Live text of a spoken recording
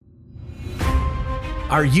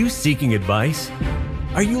Are you seeking advice?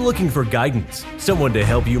 Are you looking for guidance, someone to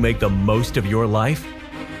help you make the most of your life?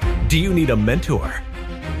 Do you need a mentor?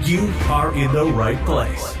 You are in the right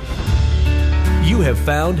place. You have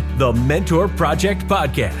found the Mentor Project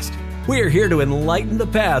Podcast. We're here to enlighten the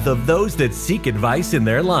path of those that seek advice in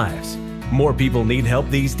their lives. More people need help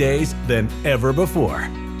these days than ever before.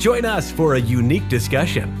 Join us for a unique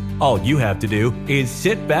discussion. All you have to do is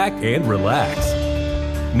sit back and relax.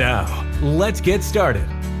 Now, let's get started.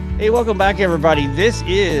 Hey, welcome back, everybody. This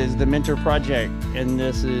is the Mentor Project, and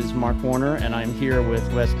this is Mark Warner, and I'm here with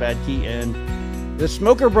Wes Badke and the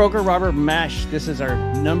Smoker Broker, Robert Mash. This is our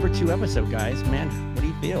number 2 episode, guys. Man, what do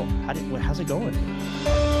you feel? How's it going?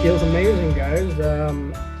 Feels amazing, guys.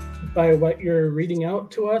 By what you're reading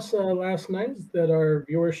out to us last night, that our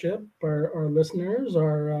viewership, our listeners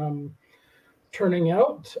are turning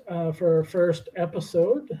out for our first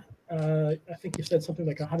episode. I think you said something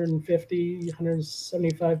like 150,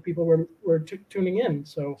 175 people were tuning in.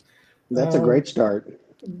 So that's a great start.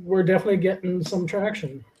 We're definitely getting some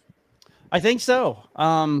traction. I think so.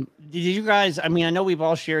 Did you guys, I know we've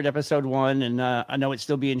all shared episode 1, and I know it's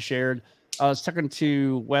still being shared. I was talking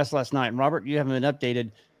to Wes last night, and Robert, you haven't been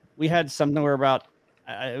updated. We had somewhere about,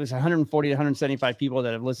 it was 140 to 175 people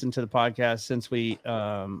that have listened to the podcast since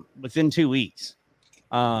within 2 weeks.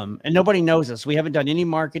 And nobody knows us. We haven't done any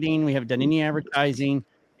marketing. We haven't done any advertising.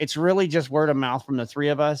 It's really just word of mouth from the 3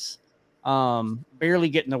 of us, barely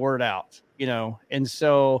getting the word out, and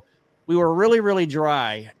so we were really, really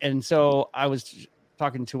dry. And so I was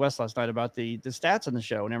talking to Wes last night about the stats on the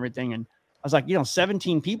show and everything. And I was like,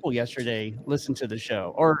 17 people yesterday listened to the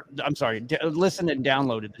show, or I'm sorry, listened and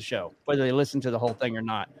downloaded the show, whether they listened to the whole thing or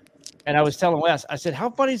not. And I was telling Wes, I said, how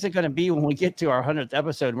funny is it going to be when we get to our 100th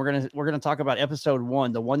episode? We're going to talk about episode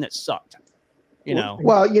 1, the one that sucked,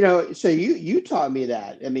 Well, so you taught me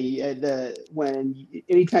that.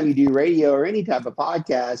 Anytime you do radio or any type of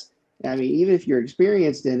podcast, even if you're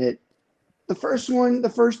experienced in it, the first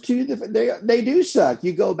 2, they do suck.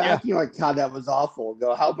 You go back, You're like, God, that was awful.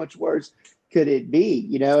 Go, how much worse could it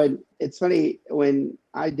be? And it's funny, when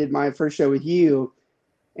I did my first show with you,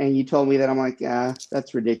 and you told me that, I'm like,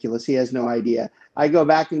 that's ridiculous. He has no idea. I go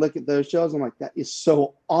back and look at those shows. I'm like, that is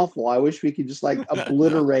so awful. I wish we could just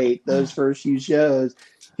obliterate those first few shows,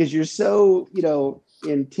 because you're so,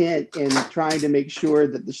 intent in trying to make sure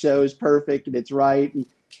that the show is perfect and it's right. And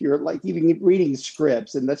you're like even reading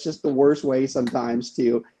scripts, and that's just the worst way sometimes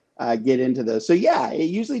to get into those. So yeah, it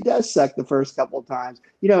usually does suck the first couple of times.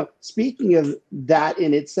 Speaking of that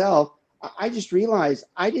in itself, I just realized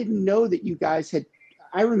I didn't know that you guys had.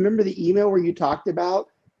 I remember the email where you talked about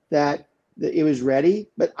that it was ready,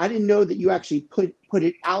 but I didn't know that you actually put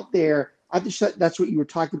it out there. I just that's what you were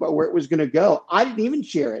talking about, where it was going to go. I didn't even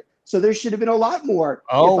share it, so there should have been a lot more.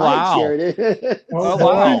 Oh, if wow! I had shared it.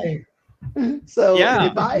 Wow! So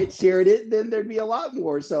if I had shared it, then there'd be a lot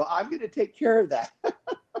more. So I'm going to take care of that.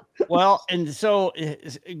 Well, and so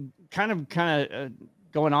kind of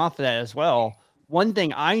going off of that as well. One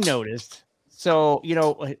thing I noticed. So,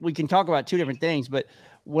 we can talk about 2 different things, but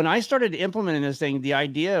when I started implementing this thing, the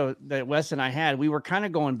idea that Wes and I had, we were kind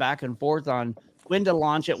of going back and forth on when to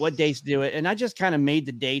launch it, what dates to do it. And I just kind of made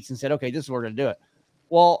the dates and said, okay, this is where we're going to do it.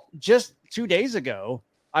 Well, just 2 days ago,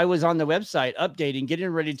 I was on the website updating, getting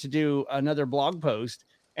ready to do another blog post.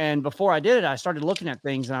 And before I did it, I started looking at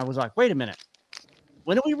things and I was like, wait a minute,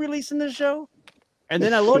 when are we releasing this show? And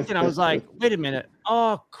then I looked and I was like, wait a minute.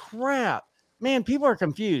 Oh, crap. Man, people are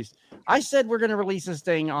confused. I said we're going to release this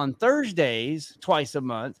thing on Thursdays twice a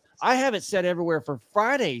month. I have it set everywhere for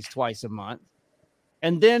Fridays twice a month.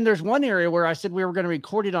 And then there's one area where I said we were going to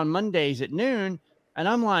record it on Mondays at noon. And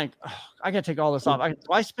I'm like, oh, I got to take all this off.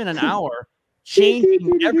 I spent an hour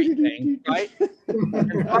changing everything, right?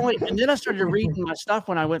 And then I started reading my stuff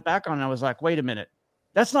when I went back on, and I was like, wait a minute.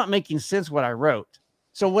 That's not making sense what I wrote.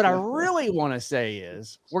 So what I really want to say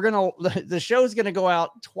is the show's going to go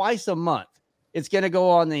out twice a month. It's going to go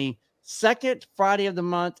on the 2nd Friday of the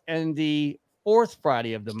month and the 4th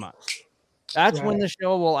Friday of the month. That's right. When the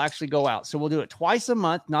show will actually go out. So we'll do it twice a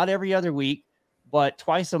month, not every other week, but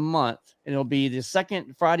twice a month. And it'll be the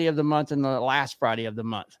 2nd Friday of the month and the last Friday of the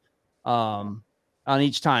month on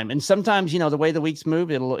each time. And sometimes, the way the weeks move,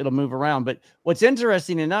 it'll move around. But what's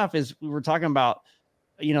interesting enough is we were talking about,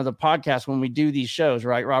 the podcast when we do these shows,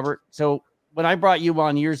 right, Robert? So when I brought you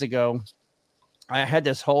on years ago, I had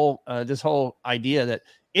this whole idea that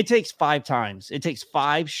it takes 5 times. It takes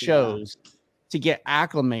 5 shows to get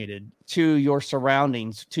acclimated to your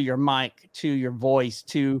surroundings, to your mic, to your voice,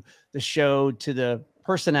 to the show, to the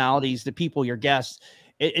personalities, the people, your guests,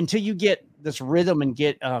 until you get this rhythm and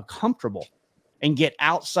get comfortable. and get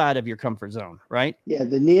outside of your comfort zone, right? Yeah,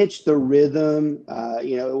 the niche, the rhythm,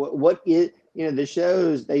 the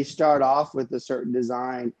shows, they start off with a certain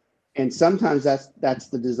design, and sometimes that's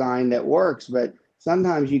the design that works, but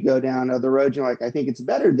sometimes you go down other roads, you're like, I think it's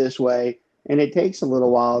better this way, and it takes a little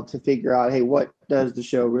while to figure out, hey, what does the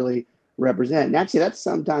show really represent? And actually, that's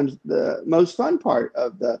sometimes the most fun part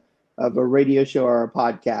of a radio show or a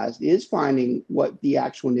podcast is finding what the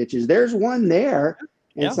actual niche is. There's one there.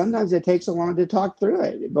 And sometimes it takes a long to talk through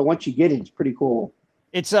it, but once you get it, it's pretty cool.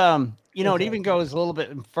 It's it even goes a little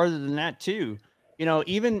bit further than that too.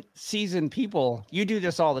 Even seasoned people, you do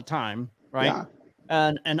this all the time, right? Yeah.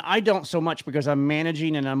 And I don't so much because I'm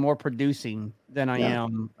managing and I'm more producing than I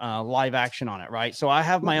am live action on it, right? So I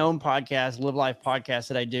have my own podcast, Live Life podcast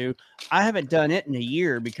that I do. I haven't done it in a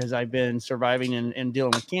year because I've been surviving and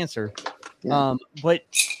dealing with cancer. Yeah. But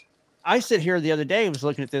I sit here the other day, was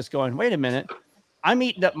looking at this going, wait a minute. I'm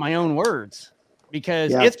eating up my own words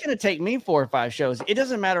because it's going to take me 4 or 5 shows. It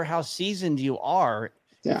doesn't matter how seasoned you are.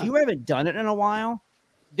 Yeah. If you haven't done it in a while,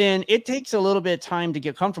 then it takes a little bit of time to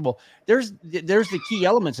get comfortable. There's the key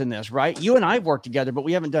elements in this, right? You and I've worked together, but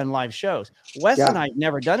we haven't done live shows. Wes and I've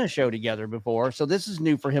never done a show together before. So this is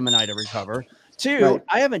new for him and I to recover. 2,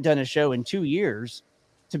 I haven't done a show in 2 years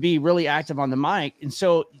to be really active on the mic. And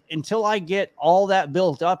so until I get all that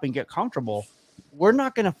built up and get comfortable, we're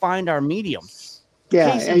not going to find our medium.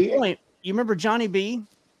 Yeah. Case in point, you remember Johnny B?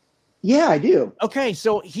 Yeah, I do. Okay,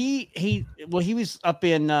 so he was up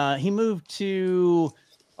in he moved to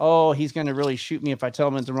he's going to really shoot me if I tell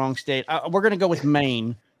him it's the wrong state. We're going to go with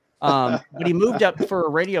Maine. But he moved up for a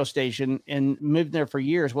radio station and moved there for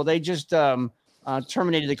years. Well, they just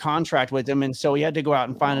terminated the contract with him, and so he had to go out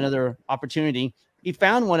and find another opportunity. He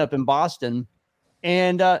found one up in Boston.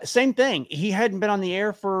 And same thing. He hadn't been on the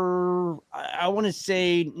air for, I want to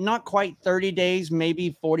say, not quite 30 days,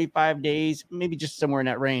 maybe 45 days, maybe just somewhere in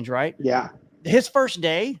that range, right? Yeah. His first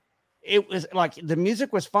day, it was like the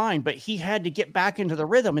music was fine, but he had to get back into the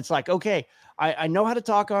rhythm. It's like, okay, I know how to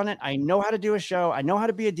talk on it. I know how to do a show. I know how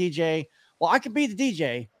to be a DJ. Well, I could be the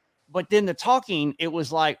DJ, but then the talking, it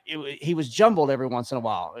was like he was jumbled every once in a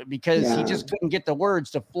while because he just couldn't get the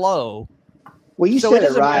words to flow. Well, you said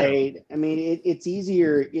it right. Matter. I mean, it's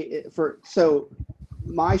easier so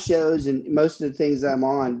my shows and most of the things I'm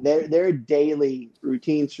on, they're daily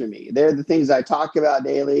routines for me. They're the things I talk about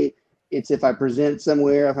daily. It's if I present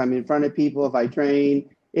somewhere, if I'm in front of people, if I train,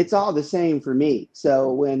 it's all the same for me.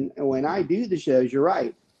 So when I do the shows, you're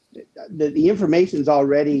right. The information's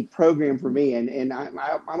already programmed for me, and I'm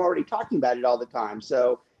already talking about it all the time.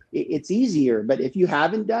 So it's easier. But if you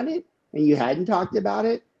haven't done it and you hadn't talked about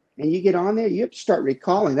it, and you get on there, you have to start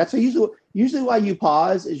recalling. That's usually why you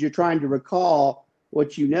pause is you're trying to recall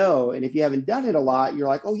what you know. And if you haven't done it a lot, you're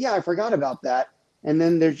like, oh yeah, I forgot about that. And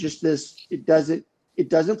then there's just this, it doesn't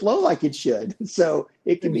flow like it should. So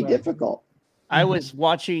it can be difficult. I was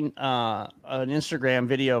watching an Instagram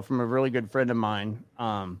video from a really good friend of mine.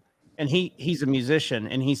 And he's a musician,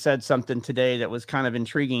 and he said something today that was kind of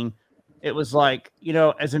intriguing. It was like,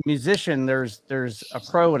 as a musician, there's a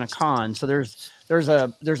pro and a con. So there's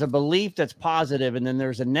a belief that's positive, and then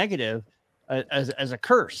there's a negative as a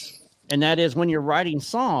curse. And that is when you're writing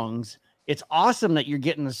songs, it's awesome that you're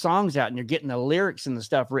getting the songs out and you're getting the lyrics and the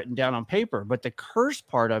stuff written down on paper. But the curse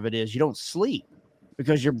part of it is you don't sleep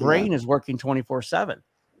because your brain is working 24/7.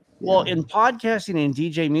 Well, in podcasting and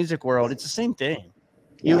DJ music world, it's the same thing.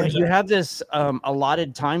 You have this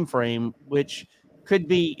allotted time frame, which could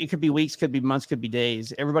be weeks, could be months, could be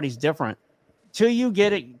days. Everybody's different. Till you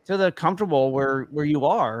get it to the comfortable where you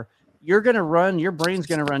are, your brain's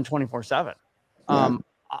going to run 24/7.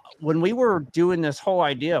 When we were doing this whole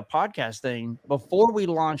idea of podcast thing, before we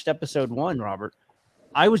launched episode 1, Robert,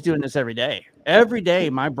 I was doing this every day. Every day,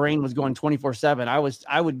 my brain was going 24/7.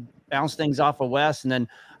 I would bounce things off of Wes, and then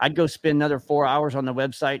I'd go spend another 4 hours on the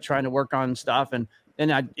website trying to work on stuff, and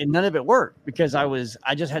none of it worked because I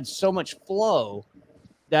just had so much flow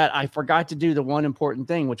that I forgot to do the one important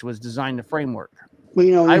thing, which was design the framework.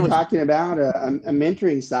 Well, we're talking about a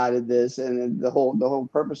mentoring side of this, and the whole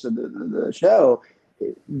purpose of the show.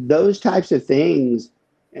 Those types of things,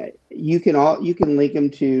 you can link them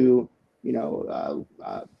to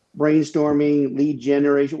brainstorming, lead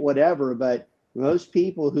generation, whatever. But most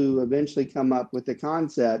people who eventually come up with the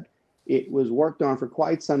concept, it was worked on for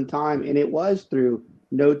quite some time, and it was through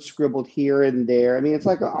notes scribbled here and there. I mean, it's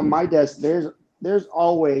like on my desk, there's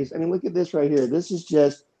always, look at this right here. This is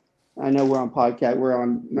just, I know we're on podcast,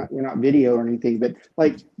 we're not video or anything, but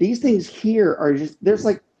like these things here are just, there's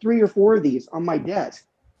like 3 or 4 of these on my desk.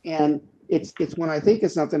 And it's when I think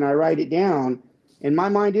of something, I write it down, and my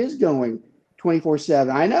mind is going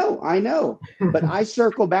 24/7. I know, but I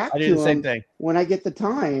circle back I do to the same them thing. when I get the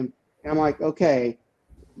time. And I'm like, okay,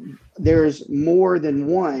 there's more than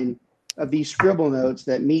one of these scribble notes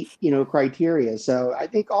that meet, criteria. So I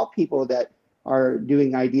think all people that are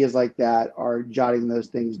doing ideas like that are jotting those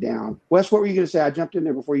things down. Wes, what were you going to say? I jumped in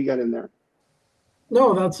there before you got in there.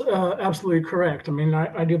 No, that's absolutely correct. I mean,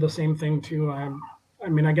 I do the same thing too. I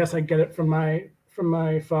mean, I guess I get it from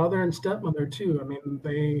my father and stepmother too. I mean,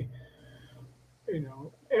 they,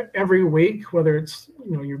 every week, whether it's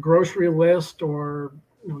your grocery list or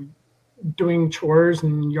doing chores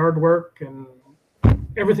and yard work and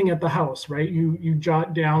everything at the house, right? You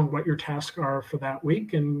jot down what your tasks are for that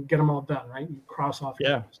week and get them all done, right? You cross off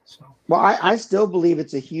your list. So, well, I still believe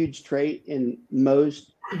it's a huge trait in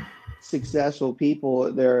most successful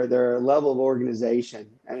people, their level of organization.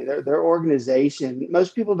 I mean, their organization.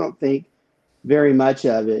 Most people don't think very much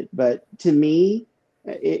of it, but to me,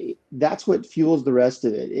 that's what fuels the rest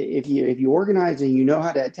of it. If you organize and you know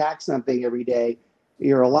how to attack something every day,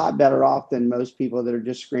 you're a lot better off than most people that are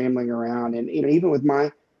just scrambling around. And even with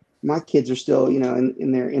my kids are still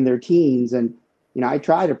in their teens, and I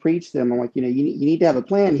try to preach to them. I'm like, you need to have a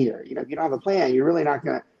plan here. If you don't have a plan, you're really not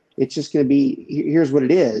gonna. It's just going to be, here's what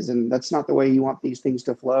it is. And that's not the way you want these things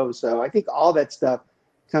to flow. So I think all that stuff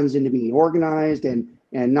comes into being organized and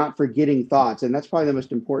not forgetting thoughts. And that's probably the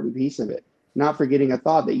most important piece of it. Not forgetting a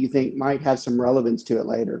thought that you think might have some relevance to it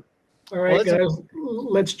later. All right, guys,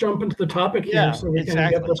 let's jump into the topic here so we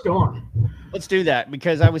can get this going. Let's do that,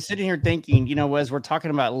 because I was sitting here thinking, as we're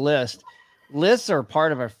talking about lists are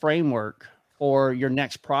part of a framework for your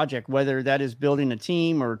next project, whether that is building a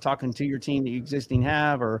team or talking to your team that you existing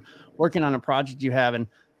have or working on a project you have. And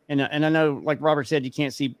I know, like Robert said, you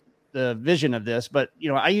can't see the vision of this, but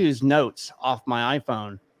I use notes off my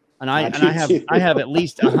iPhone, and I have at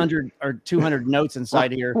least 100 or 200 notes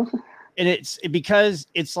inside here. And it's because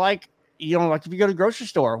it's like, like if you go to the grocery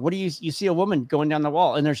store, what do you see a woman going down the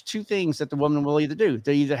wall, and there's two things that the woman will either do.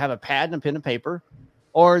 They either have a pad and a pen and paper,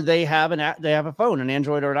 or they have a phone, an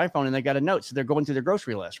Android or an iPhone, and they got a note. So they're going through their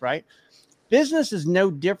grocery list, right? Business is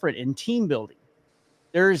no different in team building.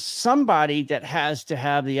 There's somebody that has to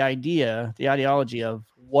have the ideology of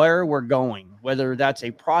where we're going, whether that's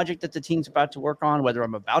a project that the team's about to work on, whether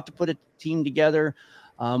I'm about to put a team together,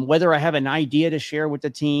 whether I have an idea to share with the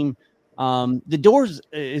team. The doors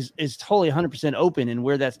is totally 100% open in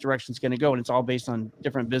where that direction is going to go. And it's all based on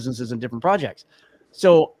different businesses and different projects.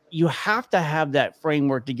 So you have to have that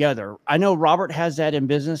framework together. I know Robert has that in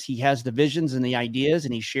business. He has the visions and the ideas,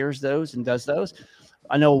 and he shares those and does those.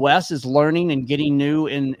 I know Wes is learning and getting new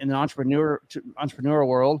in the entrepreneurial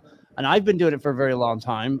world. And I've been doing it for a very long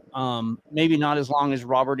time. Maybe not as long as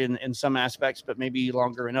Robert in some aspects, but maybe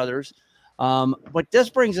longer in others. But this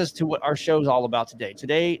brings us to what our show is all about today.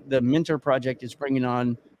 Today, the Mentor Project is bringing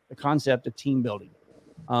on the concept of team building.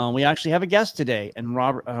 We actually have a guest today, and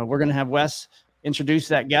Robert, we're going to have Wes introduce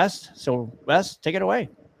that guest. So Wes, take it away.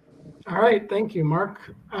 All right. Thank you, Mark.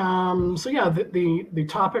 The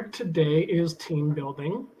topic today is team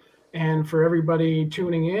building. And for everybody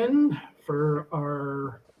tuning in, for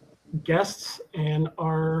our guests and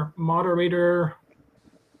our moderator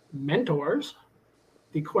mentors,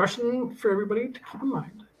 the question for everybody to keep in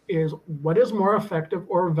mind is, what is more effective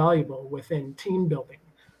or valuable within team building?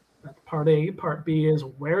 That's part A. Part B is,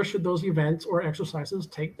 where should those events or exercises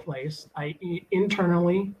take place, i.e.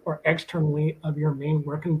 internally or externally of your main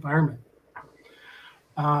work environment?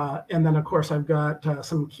 And then, of course, I've got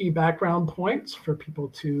some key background points for people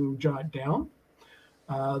to jot down.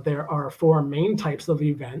 There are 4 main types of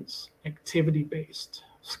events: activity-based,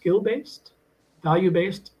 skill-based,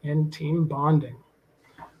 value-based, and team bonding.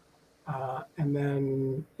 And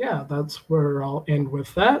then, that's where I'll end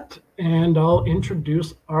with that. And I'll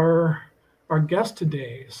introduce our guest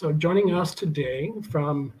today. So joining us today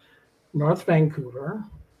from North Vancouver,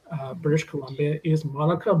 British Columbia, is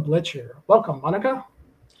Monica Blitcher. Welcome, Monica.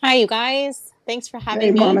 Hi, you guys. Thanks for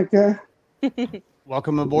having me. Hey, Monica.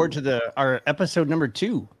 Welcome aboard to our episode number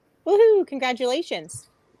 2. Woohoo! Congratulations.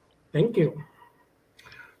 Thank you.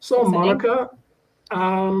 So, Monica,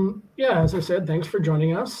 as I said, thanks for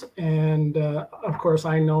joining us. And of course,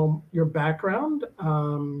 I know your background.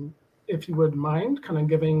 If you would mind kind of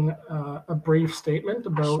giving a brief statement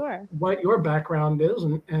about what your background is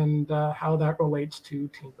and how that relates to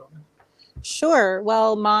team building. Sure.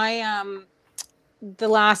 Well, the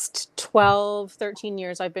last 12, 13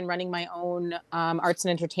 years, I've been running my own arts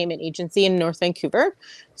and entertainment agency in North Vancouver.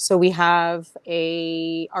 So we have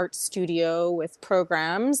a art studio with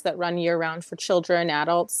programs that run year round for children,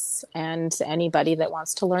 adults, and anybody that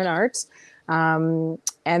wants to learn art.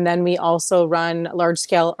 And then we also run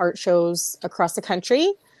large-scale art shows across the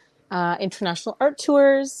country, international art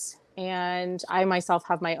tours, and I myself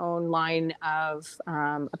have my own line of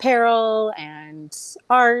apparel and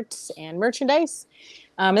art and merchandise.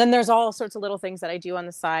 And then there's all sorts of little things that I do on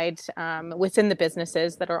the side within the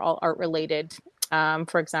businesses that are all art related.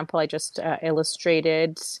 For example, I just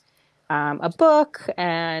illustrated a book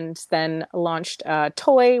and then launched a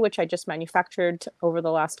toy, which I just manufactured over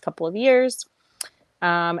the last couple of years.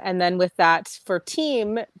 And then with that, for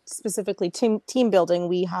team, specifically team building,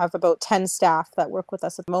 we have about 10 staff that work with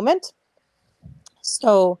us at the moment.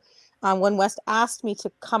 So when West asked me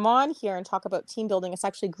to come on here and talk about team building, it's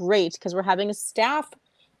actually great because we're having a staff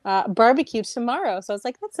barbecue tomorrow. So I was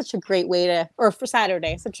like, that's such a great way to, or for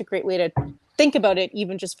Saturday, such a great way to think about it,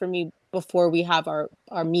 even just for me before we have our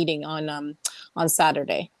meeting on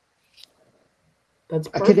Saturday. That's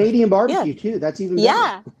A perfect. Canadian barbecue too. That's even better.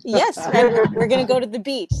 Yeah. Yes. And we're going to go to the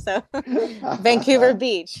beach. So Vancouver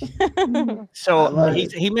Beach. I So love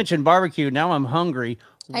it. he mentioned barbecue. Now I'm hungry.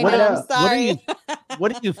 I What know, are- I'm sorry.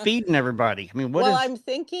 What are you feeding everybody? I mean, Well, I'm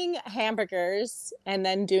thinking hamburgers and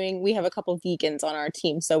then we have a couple vegans on our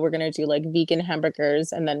team. So we're going to do like vegan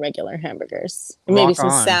hamburgers and then regular hamburgers. And maybe Rock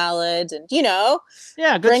some on. salad and, yeah,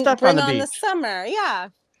 good bring stuff on the on beach. the summer. Yeah.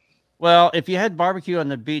 Well, if you had barbecue on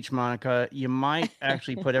the beach, Monica, you might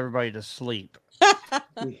actually put everybody to sleep.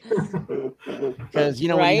 Because, when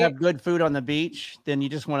you Right? have good food on the beach, then you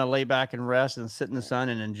just want to lay back and rest and sit in the sun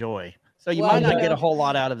and enjoy. So you Well, might not you get know- a whole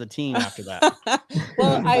lot out of the team after that.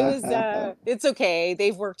 Well, I was it's okay.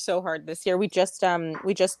 They've worked so hard this year. We just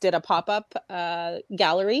did a pop-up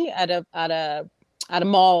gallery at a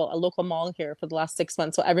mall, a local mall here for the last 6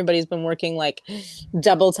 months. So everybody's been working like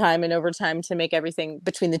double time and overtime to make everything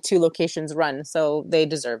between the two locations run. So they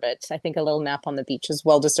deserve it. I think a little nap on the beach is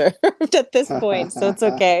well deserved at this point. So it's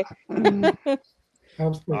okay.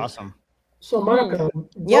 Absolutely. Awesome. So, Monica,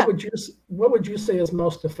 Yeah. what would you say is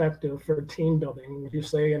most effective for team building? Would you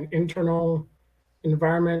say an internal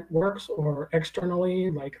environment works, or externally,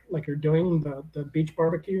 like you're doing the beach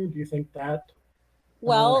barbecue? Do you think that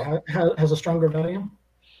Well, has a stronger value?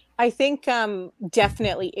 I think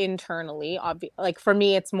definitely internally. Like for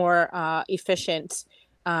me, it's more efficient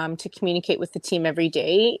to communicate with the team every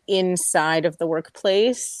day inside of the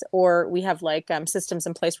workplace, or we have like systems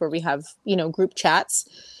in place where we have group chats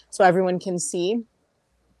so everyone can see.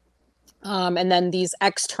 And then these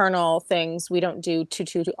external things we don't do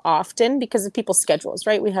too often because of people's schedules,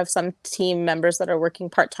 right? We have some team members that are working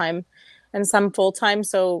part-time and some full-time.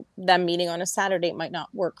 So them meeting on a Saturday might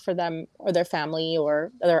not work for them or their family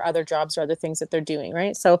or their other jobs or other things that they're doing,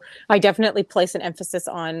 right? So I definitely place an emphasis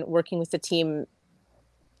on working with the team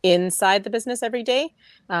inside the business every day.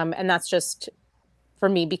 And that's just for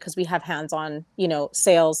me because we have hands-on,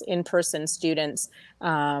 sales, in-person students,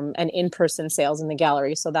 and in-person sales in the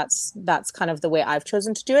gallery. So that's kind of the way I've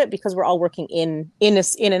chosen to do it because we're all working in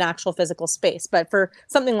an actual physical space. But for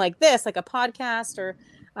something like this, like a podcast or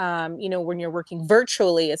when you're working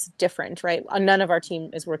virtually, it's different, right? None of our team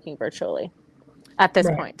is working virtually at this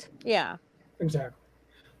Right. point. Yeah. Exactly.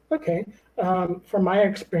 Okay. From my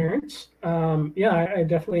experience, I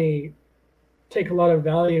definitely take a lot of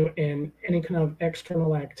value in any kind of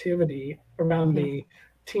external activity around the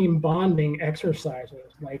team bonding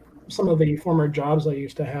exercises. Like some of the former jobs I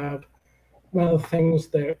used to have, one of the things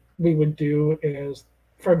that we would do is,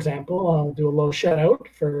 for example, I'll do a little shout out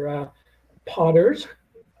for Potters.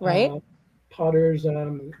 Right. Potters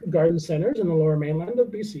Garden Centers in the Lower Mainland of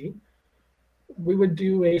BC. We would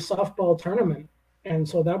do a softball tournament. And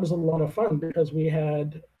so that was a lot of fun because we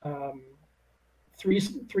had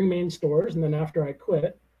three main stores, and then after I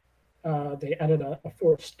quit, they added a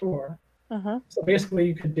fourth store. Uh-huh. So basically,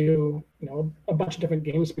 you could do a bunch of different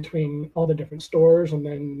games between all the different stores, and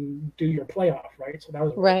then do your playoff, right? So that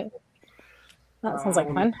was Right. That sounds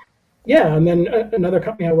like fun. Yeah, and then another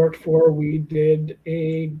company I worked for, we did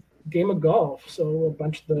a game of golf. So a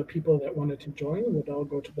bunch of the people that wanted to join would all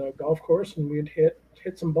go to the golf course, and we'd hit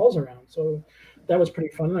some balls around. So that was pretty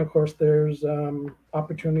fun. And of course, there's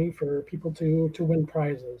opportunity for people to win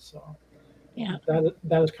prizes. So Yeah.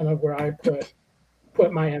 that is kind of where I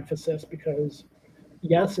put my emphasis because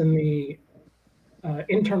yes, in the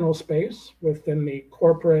internal space within the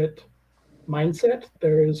corporate mindset,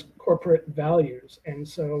 there is corporate values, and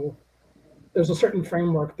so there's a certain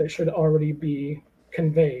framework that should already be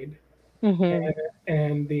conveyed,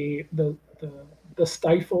 and the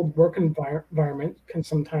stifled work environment can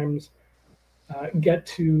sometimes get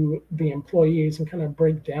to the employees and kind of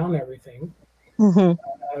break down everything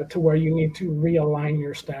to where you need to realign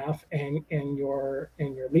your staff and your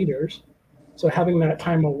leaders So having that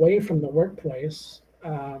time away from the workplace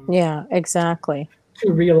Yeah, exactly. to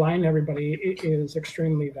realign everybody is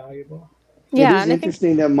extremely valuable. It Yeah, is and I think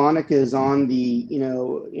interesting that Monica is on the,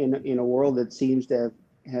 in a world that seems to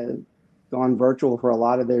have gone virtual for a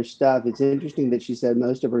lot of their stuff. It's interesting that she said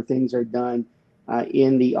most of her things are done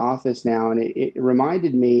in the office now, and it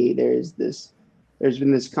reminded me there's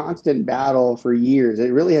been this constant battle for years. It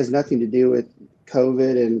really has nothing to do with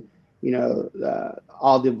COVID and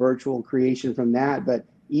all the virtual creation from that, but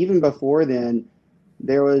even before then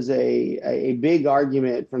there was a big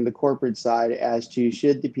argument from the corporate side as to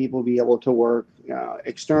should the people be able to work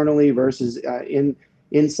externally versus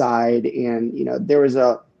inside, and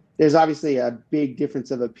there's obviously a big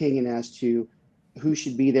difference of opinion as to who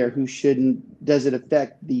should be there, who shouldn't. Does it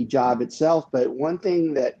affect the job itself? But one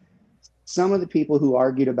thing that some of the people who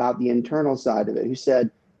argued about the internal side of it, who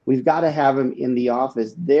said we've got to have them in the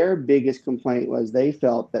office, their biggest complaint was they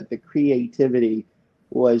felt that the creativity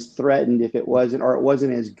was threatened if it wasn't, or it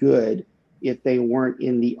wasn't as good if they weren't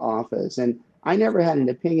in the office. And I never had an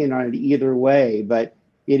opinion on it either way, but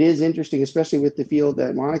it is interesting, especially with the field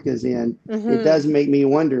that Monica's in. It does make me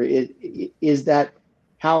wonder, is that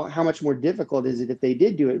how much more difficult is it if they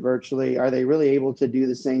did do it virtually? Are they really able to do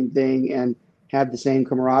the same thing and have the same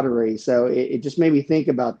camaraderie? So it just made me think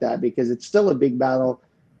about that, because it's still a big battle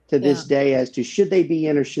to this day as to should they be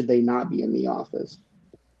in or should they not be in the office.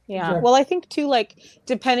 Yeah. Exactly. Well, I think too, like,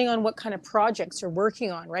 depending on what kind of projects you're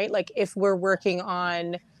working on, right? Like if we're working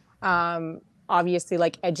on, obviously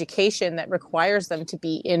like education that requires them to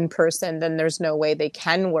be in person, then there's no way they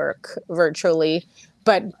can work virtually.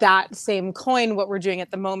 But that same coin, what we're doing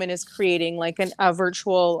at the moment is creating like a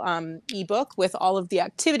virtual ebook with all of the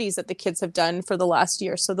activities that the kids have done for the last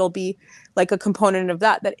year. So there'll be like a component of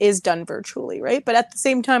that is done virtually, right? But at the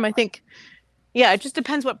same time, I think, yeah, it just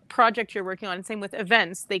depends what project you're working on. Same with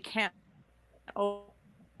events. They can't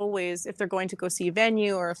always, if they're going to go see a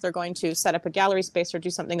venue or if they're going to set up a gallery space or do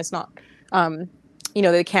something that's not,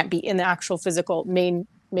 they can't be in the actual physical main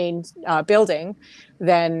building,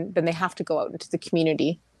 then they have to go out into the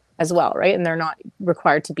community as well, right? And they're not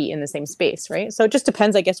required to be in the same space, right? So it just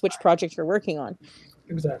depends, I guess, which project you're working on.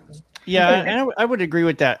 Exactly. Yeah, and I would agree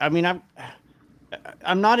with that. I mean,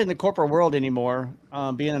 I'm not in the corporate world anymore,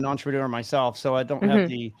 being an entrepreneur myself, so I don't have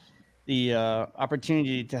the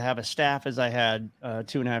opportunity to have a staff as I had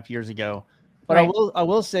 2.5 years ago. But Right. I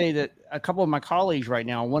will say that a couple of my colleagues right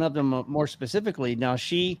now, one of them more specifically, now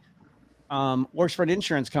she works for an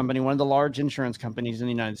insurance company, one of the large insurance companies in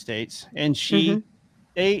the United States, and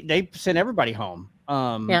they sent everybody home.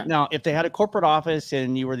 Now, if they had a corporate office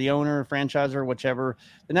and you were the owner, franchisor, whichever,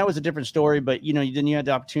 then that was a different story. But then you had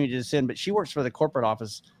the opportunity to send. But she works for the corporate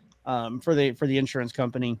office for the insurance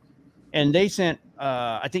company, and they sent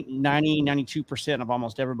I think 92% of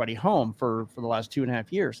almost everybody home for the last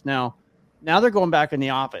 2.5 years. Now they're going back in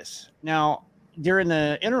the office. Now during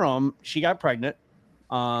the interim, she got pregnant,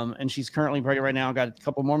 and she's currently pregnant right now. Got a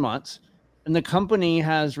couple more months, and the company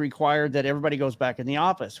has required that everybody goes back in the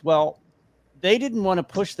office. Well, they didn't want to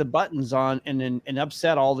push the buttons on and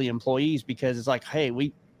upset all the employees, because it's like, hey,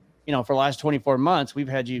 we, for the last 24 months, we've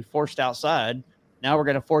had you forced outside. Now we're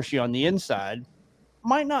going to force you on the inside.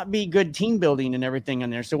 Might not be good team building and everything in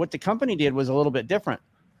there. So what the company did was a little bit different.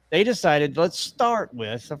 They decided, let's start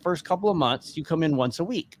with the first couple of months, you come in once a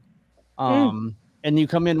week. And you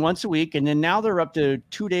come in once a week, and then now they're up to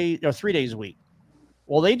 2 days or 3 days a week.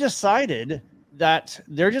 Well, they decided that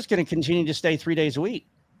they're just going to continue to stay 3 days a week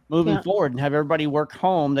moving forward and have everybody work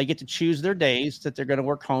home. They get to choose their days that they're going to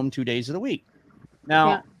work home 2 days of the week.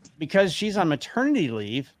 Now, because she's on maternity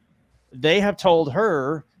leave, they have told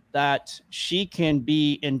her that she can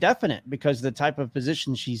be indefinite because the type of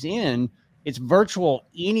position she's in, it's virtual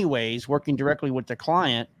anyways, working directly with the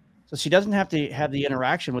client. So she doesn't have to have the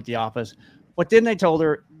interaction with the office. But then they told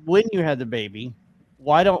her, when you had the baby,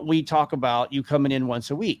 why don't we talk about you coming in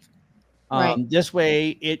once a week? This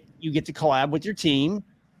way you get to collab with your team.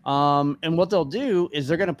 And what they'll do is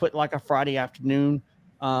they're going to put like a Friday afternoon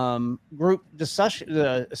group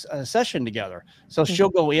session together. So she'll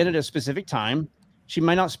go in at a specific time. She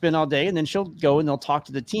might not spend all day, and then she'll go and they'll talk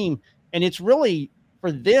to the team. And it's really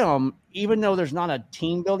for them, even though there's not a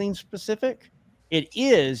team building specific, it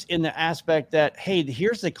is in the aspect that, hey,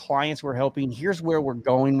 here's the clients we're helping. Here's where we're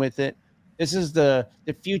going with it. This is the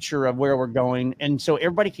future of where we're going. And so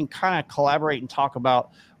everybody can kind of collaborate and talk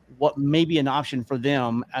about what may be an option for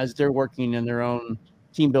them as they're working in their own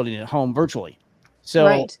team building at home virtually.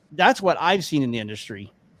 So that's what I've seen in the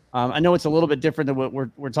industry. I know it's a little bit different than what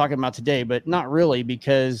we're talking about today, but not really,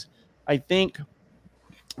 because I think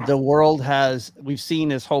the world we've seen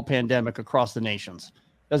this whole pandemic across the nations.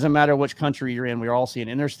 Doesn't matter which country you're in, we're all seeing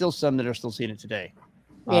it. And there's still some that are still seeing it today.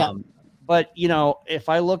 Yeah. But, if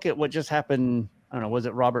I look at what just happened, I don't know, was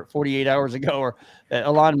it Robert 48 hours ago, or that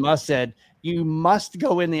Elon Musk said, you must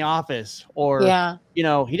go in the office, or, he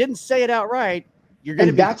didn't say it outright. You're going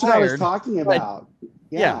to be that's fired. what I was talking about.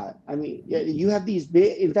 Yeah. I mean, you have these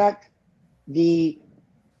big, in fact, the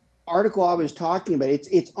article I was talking about,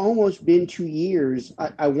 it's almost been 2 years.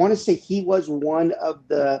 I want to say he was one of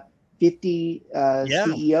the 50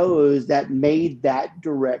 CEOs that made that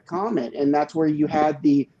direct comment. And that's where you had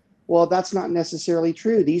well, that's not necessarily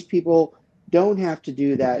true. These people don't have to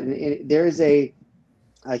do that. And there's a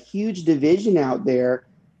huge division out there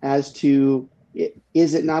as to,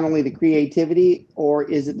 is it not only the creativity or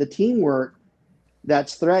is it the teamwork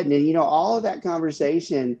that's threatened? And, all of that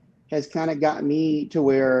conversation has kind of got me to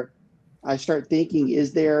where I start thinking,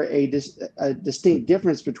 is there a distinct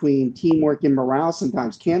difference between teamwork and morale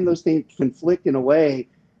sometimes? Can those things conflict in a way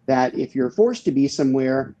that if you're forced to be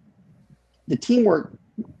somewhere, the teamwork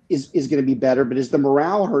is going to be better, but is the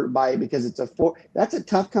morale hurt by it because that's a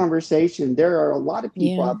tough conversation. There are a lot of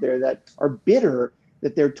people out there that are bitter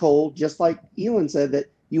that they're told, just like Elon said,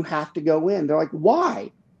 that you have to go in. They're like,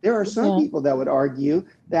 why? There are some people that would argue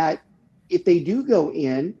that if they do go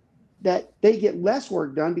in, that they get less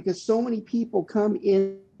work done because so many people come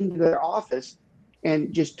into their office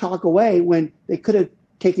and just talk away when they could have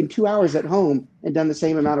taken 2 hours at home and done the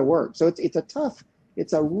same amount of work. So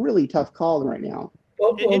it's a really tough call right now.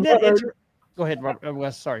 Well, go ahead,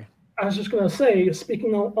 Wes. Sorry. I was just going to say,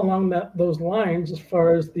 speaking along those lines, as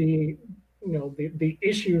far as the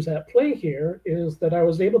issues at play here, is that I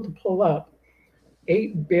was able to pull up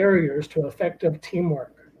 8 barriers to effective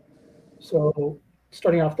teamwork. So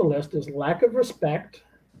starting off the list is lack of respect,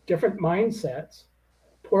 different mindsets,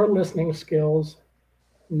 poor listening skills,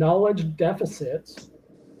 knowledge deficits,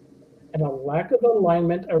 and a lack of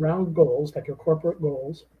alignment around goals, like your corporate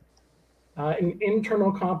goals, an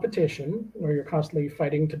internal competition where you're constantly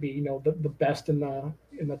fighting to be, the best in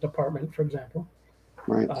the department, for example.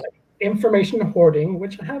 Right. Information hoarding,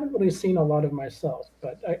 which I haven't really seen a lot of myself,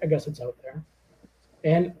 but I guess it's out there.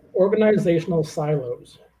 And organizational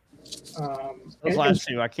silos. Those last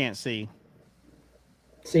two I can't see.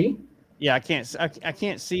 See? Yeah, I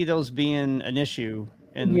can't see those being an issue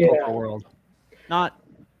in the corporate world. Not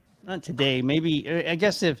today. Maybe, I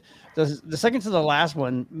guess if the second to the last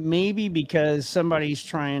one, maybe because somebody's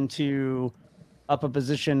trying to up a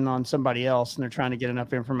position on somebody else and they're trying to get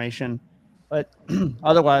enough information. But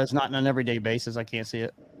otherwise, not on an everyday basis, I can't see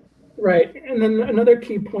it. Right. And then another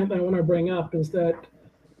key point that I want to bring up is that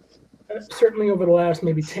certainly over the last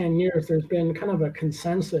maybe 10 years, there's been kind of a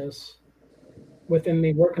consensus within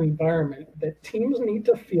the work environment that teams need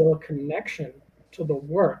to feel a connection to the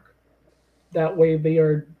work. That way they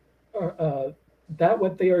are, that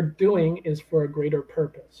what they are doing is for a greater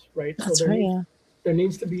purpose, right? That's so right, there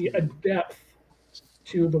needs to be a depth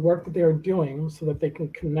to the work that they are doing so that they can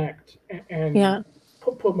connect and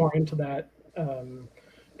put more into that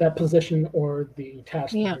that position or the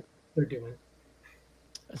task that they're doing.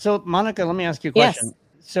 So, Monica, let me ask you a question. Yes.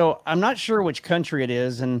 So, I'm not sure which country it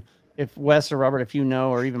is, and if Wes or Robert, if you know,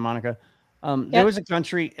 or even Monica, there was a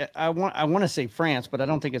country, I want to say France, but I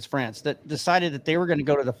don't think it's France, that decided that they were going to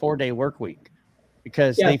go to the 4-day work week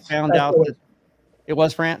because they found out that it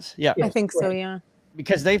was France. Yeah, I think so. Yeah,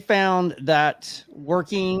 because they found that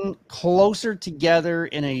working closer together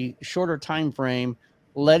in a shorter time frame,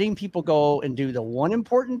 letting people go and do the one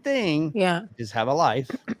important thing, is have a life.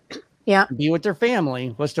 Be with their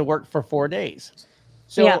family, was to work for 4 days.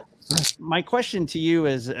 So my question to you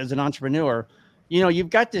as an entrepreneur, you've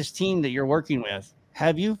got this team that you're working with.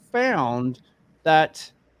 Have you found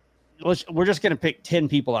that we're just going to pick 10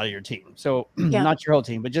 people out of your team? So not your whole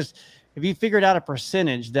team, but just, have you figured out a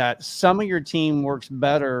percentage that some of your team works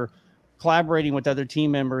better collaborating with other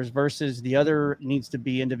team members versus the other needs to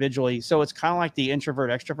be individually? So it's kind of like the introvert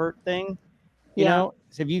extrovert thing, you know?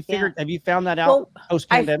 Have you found that out post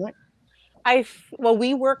pandemic?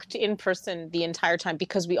 We worked in person the entire time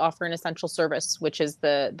because we offer an essential service, which is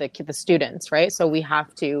the students, right? So we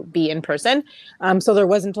have to be in person. So there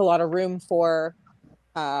wasn't a lot of room for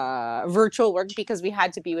virtual work because we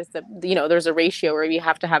had to be with there's a ratio where you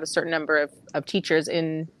have to have a certain number of teachers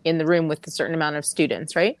in the room with a certain amount of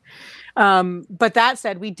students, right? But that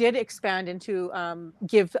said, we did expand into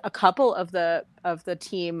give a couple of the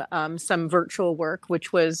team some virtual work,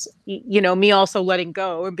 which was me also letting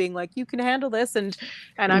go and being like, you can handle this, and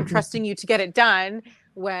I'm trusting you to get it done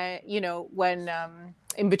when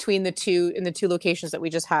in between the two locations that we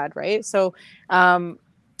just had, right? So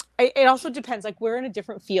it also depends. Like, we're in a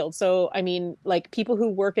different field. So, I mean, like, people who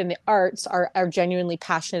work in the arts are genuinely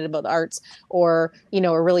passionate about the arts, or,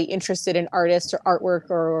 are really interested in artists or artwork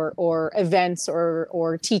or events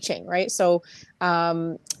or teaching. Right. So,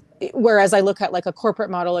 whereas I look at like a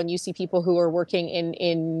corporate model and you see people who are working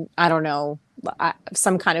in, I don't know,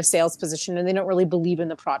 some kind of sales position, and they don't really believe in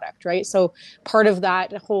the product. Right. So part of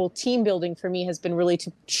that whole team building for me has been really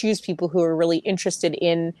to choose people who are really interested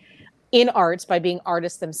in arts by being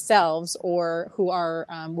artists themselves, or who are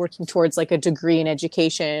working towards like a degree in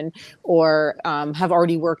education, or have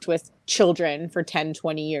already worked with children for 10,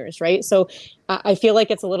 20 years. Right. So I feel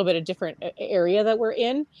like it's a little bit of different area that we're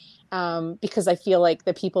in. Because I feel like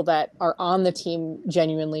the people that are on the team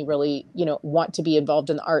genuinely really, want to be involved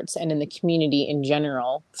in the arts and in the community in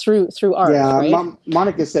general through art. Yeah, right?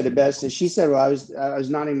 Monica said it best. She said, "Well, I was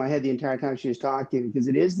nodding my head the entire time she was talking, because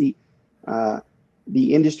it is the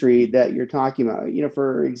industry that you're talking about.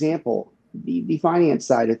 For example, the finance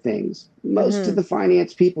side of things. Most of the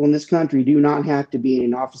finance people in this country do not have to be in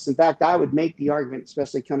an office. In fact, I would make the argument,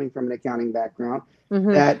 especially coming from an accounting background,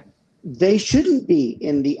 that they shouldn't be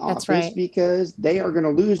in the office, because they are going to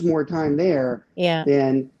lose more time there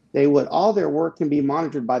than they would. All their work can be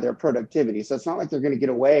monitored by their productivity. So it's not like they're going to get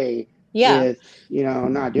away with,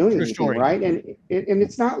 not doing anything, right? And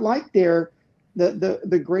it's not like they're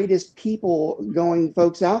the greatest people going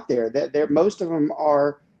folks out there. That most of them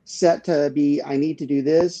are set to be, I need to do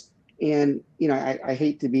this. And, I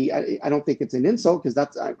hate to be, I don't think it's an insult, because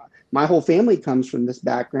my whole family comes from this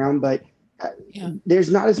background, but there's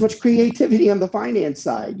not as much creativity on the finance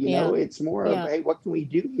side. It's more of, hey, what can we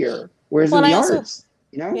do here? Whereas in the arts,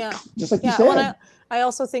 just like you said. Well, I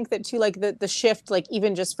also think that too, like the shift, like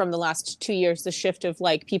even just from the last 2 years, the shift of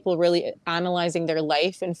like people really analyzing their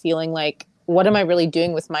life and feeling like, what am I really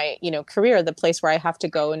doing with my, career, the place where I have to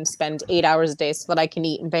go and spend 8 hours a day so that I can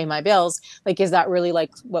eat and pay my bills? Like, is that really,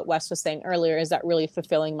 like what Wes was saying earlier, is that really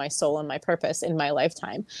fulfilling my soul and my purpose in my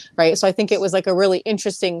lifetime? Right. So I think it was like a really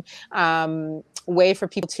interesting way for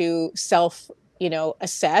people to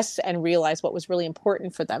assess and realize what was really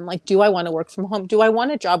important for them. Like, do I want to work from home? Do I want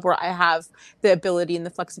a job where I have the ability and the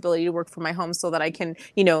flexibility to work from my home so that I can,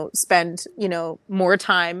 spend, more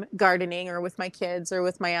time gardening or with my kids or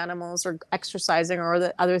with my animals or exercising or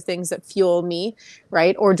the other things that fuel me,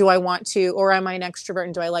 right? Or do I want to, or am I an extrovert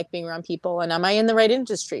and do I like being around people, and am I in the right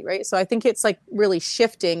industry, right? So I think it's like really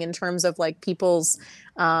shifting in terms of like people's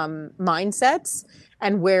mindsets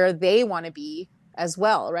and where they want to be as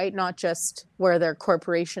well, right? Not just where their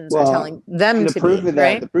corporations are telling them to prove be, of that,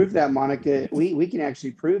 right? The proof of that, Monica, we can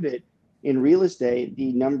actually prove it in real estate.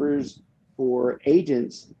 The numbers for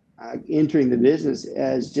agents entering the business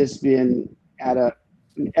has just been at an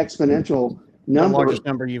exponential number. The largest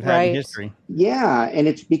number you've had in history. Yeah, and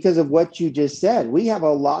it's because of what you just said. We have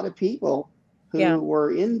a lot of people who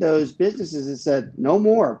were in those businesses and said, no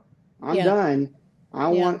more, I'm done. I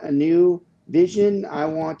want a new vision. I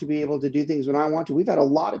want to be able to do things when I want to. We've had a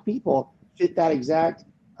lot of people fit that exact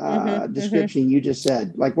description you just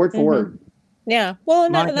said, like word for word. Yeah. Well,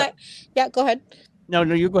 go ahead. No,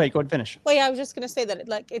 you go ahead. Go ahead and finish. Well, yeah, I was just going to say that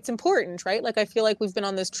it's important, right? Like, I feel like we've been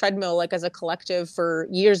on this treadmill, like as a collective for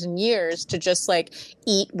years and years, to just like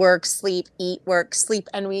eat, work, sleep.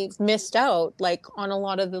 And we've missed out like on a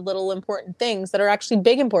lot of the little important things that are actually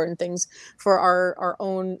big, important things for our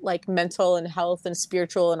own like mental and health and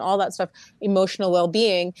spiritual and all that stuff, emotional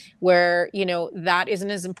well-being, where, that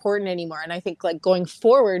isn't as important anymore. And I think like going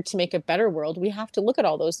forward to make a better world, we have to look at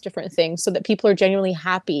all those different things so that people are genuinely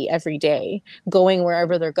happy every day going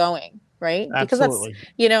wherever they're going, right? Absolutely.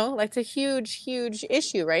 Because that's a huge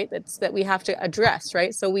issue, right? That we have to address,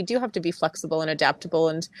 right? So we do have to be flexible and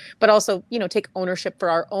adaptable, but also take ownership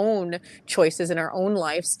for our own choices in our own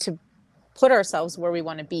lives to put ourselves where we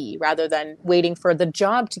want to be, rather than waiting for the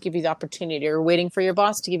job to give you the opportunity or waiting for your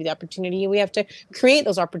boss to give you the opportunity. We have to create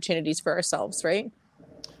those opportunities for ourselves, right?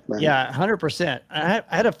 Yeah, 100%. I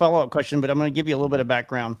had a follow-up question, but I'm going to give you a little bit of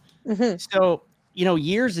background. So,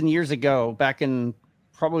 years and years ago, back in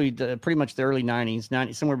probably pretty much the early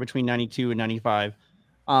 90s, somewhere between 92 and 95,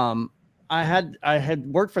 I had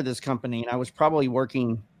worked for this company, and I was probably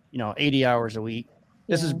working, 80 hours a week.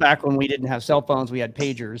 This is back when we didn't have cell phones. We had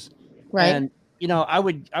pagers. Right. And, I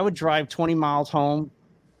would drive 20 miles home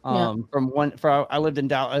I lived in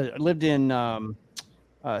Dallas. I lived in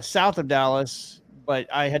south of Dallas, but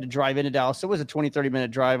I had to drive into Dallas. So it was a 20-30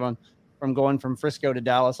 minute drive from Frisco to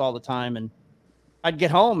Dallas all the time. And I'd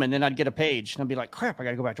get home and then I'd get a page and I'd be like, crap, I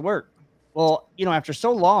got to go back to work. Well, after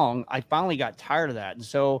so long, I finally got tired of that. And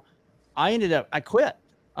so I quit.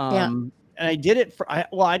 And I did it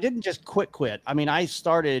I didn't just quit. I mean, I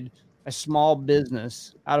started a small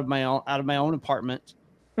business out of my own apartment.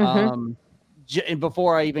 And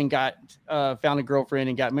before I even found a girlfriend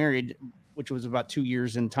and got married, which was about 2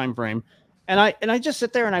 years in time frame. And I just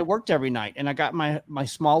sit there and I worked every night, and I got my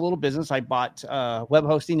small little business. I bought web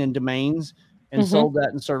hosting and domains and sold that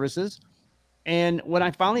and services. And when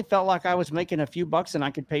I finally felt like I was making a few bucks and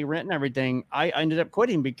I could pay rent and everything, I ended up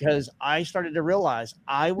quitting because I started to realize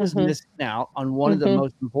I was missing out on one of the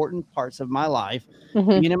most important parts of my life.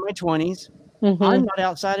 Being in my 20s, I'm not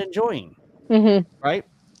outside enjoying, right?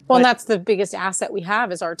 Well, and that's the biggest asset we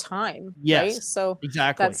have is our time. Yes, right? So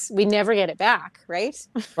exactly. We never get it back, right?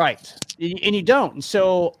 Right. And you don't.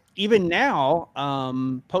 So even now,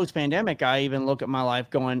 post-pandemic, I even look at my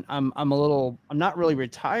life going, I'm not really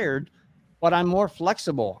retired, but I'm more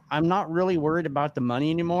flexible. I'm not really worried about the money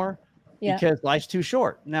anymore because life's too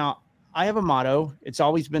short. Now, I have a motto. It's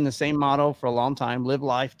always been the same motto for a long time. Live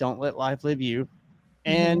life. Don't let life live you.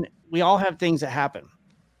 And we all have things that happen.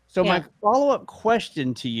 So my follow-up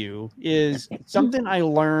question to you is something I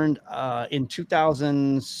learned in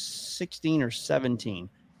 2016 or 17.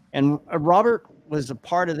 And Robert was a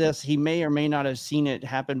part of this. He may or may not have seen it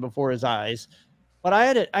happen before his eyes. But I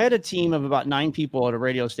had a team of about 9 people at a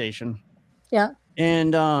radio station. Yeah.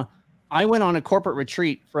 And I went on a corporate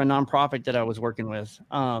retreat for a nonprofit that I was working with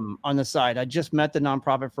on the side. I just met the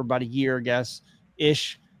nonprofit for about a year, I guess,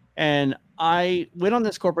 ish. And I went on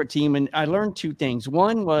this corporate team and I learned 2 things.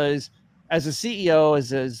 One was, as a CEO,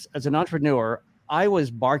 as an entrepreneur, I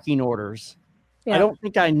was barking orders. I don't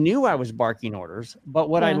think I knew I was barking orders, but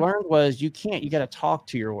what I learned was you got to talk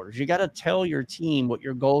to your orders. You got to tell your team what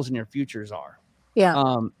your goals and your futures are.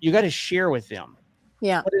 Yeah. You got to share with them.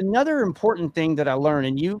 Yeah. But another important thing that I learned,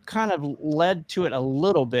 and you kind of led to it a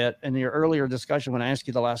little bit in your earlier discussion when I asked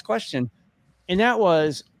you the last question, and that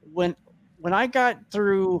was when I got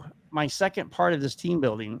through my second part of this team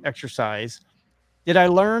building exercise, I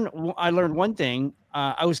learned one thing.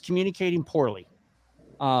 I was communicating poorly.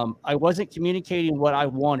 I wasn't communicating what I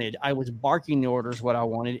wanted. I was barking the orders what I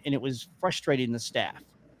wanted, and it was frustrating the staff.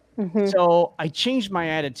 So I changed my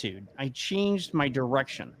attitude. I changed my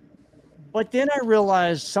direction. But then I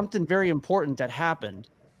realized something very important that happened,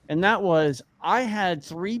 and that was I had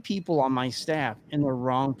 3 people on my staff in the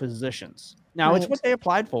wrong positions. Now, it's what they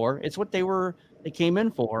applied for. It's what they came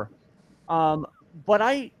in for. But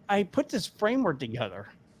I put this framework together,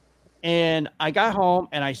 and I got home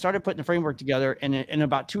and I started putting the framework together. And in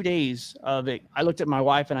about 2 days of it, I looked at my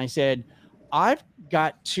wife and I said, I've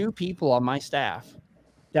got 2 people on my staff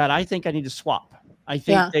that I think I need to swap. I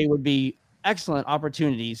think they would be excellent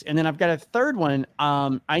opportunities. And then I've got a third one.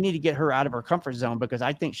 I need to get her out of her comfort zone because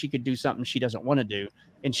I think she could do something she doesn't want to do,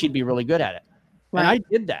 and she'd be really good at it. And I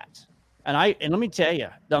did that. And let me tell you,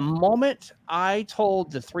 the moment I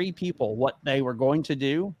told the 3 people what they were going to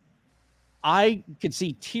do, I could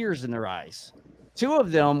see tears in their eyes. 2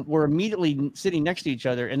 of them were immediately sitting next to each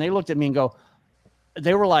other, and they looked at me and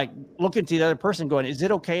they were like looking to the other person going, is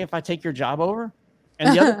it okay if I take your job over?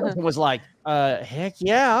 And the other person was like, heck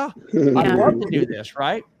yeah, I'd love to do this,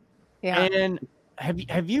 right? Yeah. And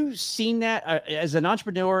have you seen that as an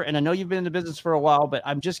entrepreneur? And I know you've been in the business for a while, but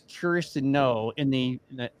I'm just curious to know in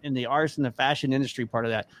the arts and the fashion industry part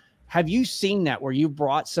of that, have you seen that where you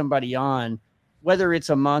brought somebody on, whether it's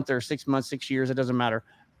a month or 6 months, 6 years, it doesn't matter.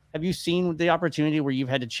 Have you seen the opportunity where you've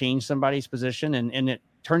had to change somebody's position and it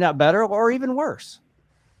turned out better or even worse?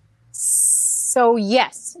 So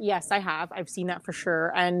yes, I have. I've seen that for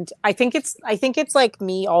sure. And I think it's like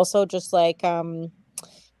me also, just like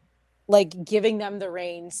giving them the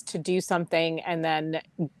reins to do something and then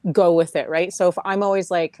go with it. Right. So if I'm always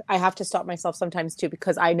like, I have to stop myself sometimes too,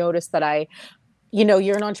 because I notice that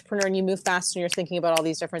you're an entrepreneur and you move fast and you're thinking about all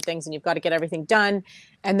these different things and you've got to get everything done.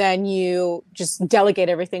 And then you just delegate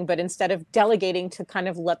everything. But instead of delegating to kind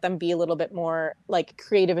of let them be a little bit more like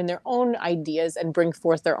creative in their own ideas and bring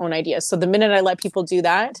forth their own ideas. So the minute I let people do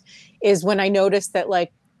that is when I notice that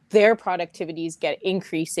like their productivities get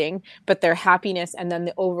increasing, but their happiness and then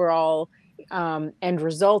the overall end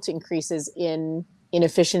result increases in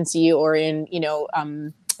efficiency or in,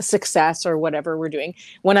 success or whatever we're doing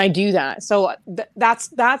when I do that. So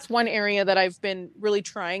that's one area that I've been really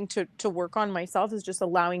trying to work on myself, is just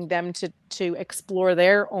allowing them to explore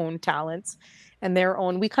their own talents and their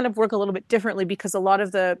own. We kind of work a little bit differently because a lot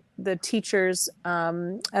of the teachers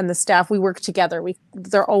and the staff, we work together.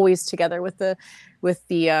 They're always together with the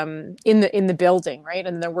in the building, right?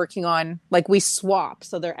 And they're working on, like, we swap,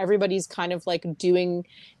 so everybody's kind of like doing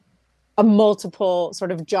a multiple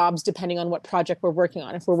sort of jobs depending on what project we're working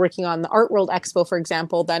on. If we're working on the Art World Expo, for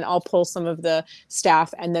example, then I'll pull some of the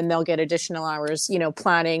staff and then they'll get additional hours,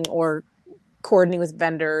 planning or coordinating with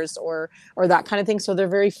vendors or that kind of thing. So they're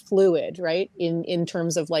very fluid, right, in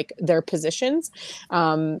terms of like their positions.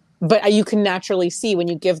 But you can naturally see when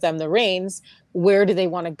you give them the reins, where do they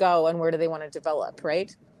want to go and where do they want to develop,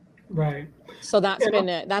 right? Right. So that's been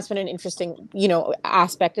an interesting,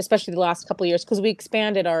 aspect, especially the last couple of years, because we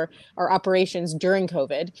expanded our operations during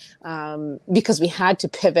COVID, because we had to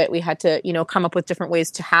pivot, we had to, come up with different ways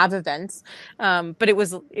to have events. But it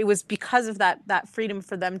was because of that freedom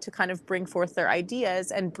for them to kind of bring forth their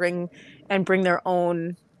ideas and bring their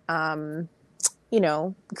own,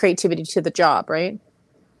 creativity to the job, right?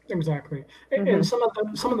 Exactly. And some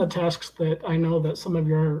of the tasks that I know that some of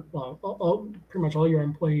your, pretty much all your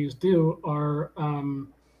employees do are,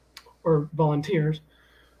 or volunteers,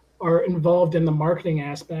 are involved in the marketing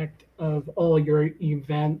aspect of all your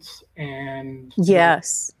events and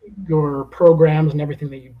yes, your programs and everything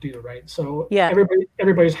that you do, right? So yeah,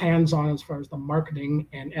 everybody's hands-on as far as the marketing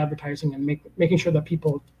and advertising and making sure that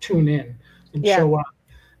people tune in and show up.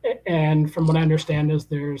 And from what I understand is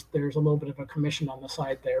there's a little bit of a commission on the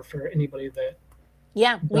side there for anybody that.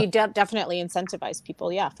 Yeah, we definitely incentivize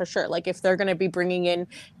people. Yeah, for sure. Like if they're going to be bringing in,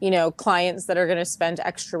 clients that are going to spend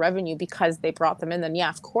extra revenue because they brought them in, then yeah,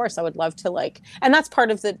 of course, I would love to and that's part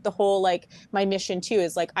of the whole, like my mission too,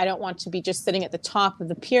 is like, I don't want to be just sitting at the top of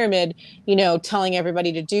the pyramid, telling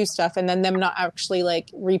everybody to do stuff and then them not actually like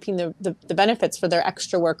reaping the benefits for their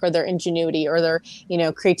extra work or their ingenuity or their,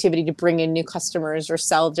 creativity to bring in new customers or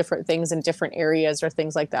sell different things in different areas or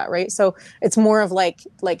things like that. Right. So it's more of like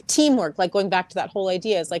teamwork, like going back to that whole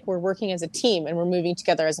idea is like we're working as a team and we're moving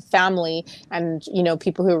together as a family and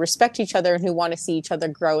people who respect each other and who want to see each other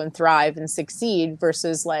grow and thrive and succeed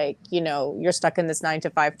versus like you're stuck in this 9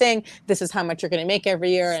 to 5 thing. This is how much you're going to make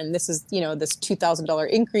every year and this is this $2,000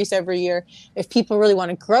 increase every year. If people really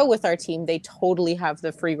want to grow with our team, they totally have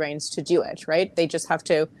the free reins to do it, right? They just have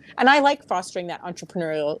to. And I like fostering that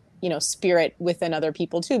entrepreneurial spirit within other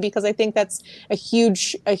people too, because I think that's a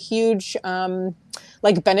huge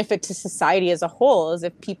like benefit to society as a whole, is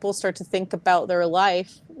if people start to think about their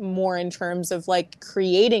life more in terms of like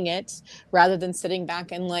creating it rather than sitting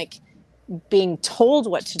back and like being told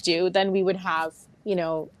what to do, then we would have,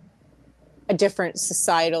 a different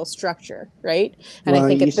societal structure, right? And I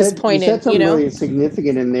think at this point, you said something really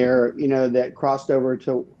significant in there, that crossed over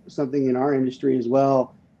to something in our industry as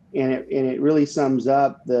well. And it really sums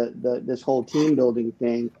up this whole team building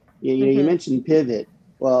thing. You mentioned pivot.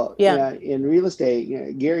 Well, in real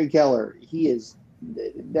estate, Gary Keller,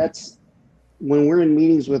 that's when we're in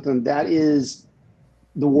meetings with him, that is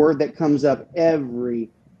the word that comes up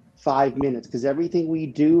every 5 minutes, because everything we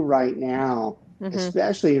do right now,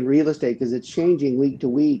 especially in real estate, because it's changing week to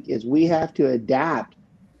week, is we have to adapt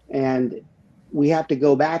and we have to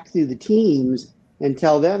go back through the teams and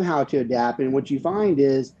tell them how to adapt. And what you find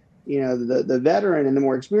is, the veteran and the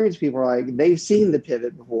more experienced people are like, they've seen the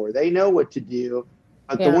pivot before. They know what to do,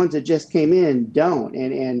 but the ones that just came in don't.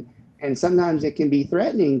 And sometimes it can be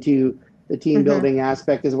threatening to the team building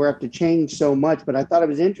aspect, because we have to change so much. But I thought it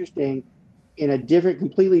was interesting, in a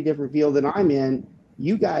completely different field than I'm in,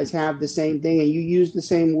 you guys have the same thing and you use the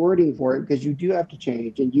same wording for it, because you do have to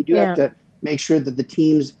change and you do have to make sure that the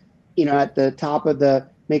team's, at the top of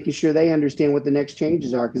making sure they understand what the next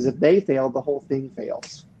changes are, because if they fail, the whole thing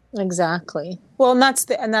fails. Exactly. Well, and that's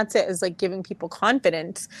it, is like giving people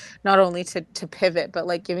confidence, not only to pivot, but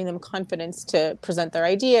like giving them confidence to present their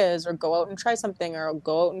ideas or go out and try something or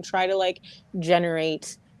go out and try to like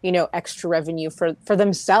generate, extra revenue for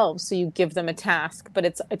themselves. So you give them a task, but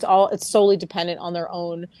it's solely dependent on their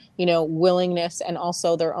own, willingness and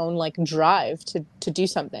also their own like drive to do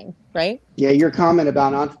something. Right. Yeah. Your comment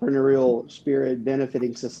about entrepreneurial spirit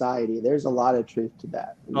benefiting society, there's a lot of truth to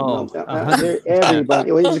that. Everybody,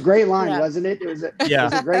 it was a great line, wasn't it? It was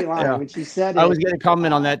a great line when she said it. I was going to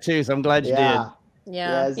comment on that too, so I'm glad you did.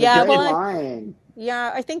 Yeah. It's a great line.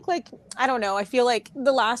 Yeah, I think I don't know. I feel like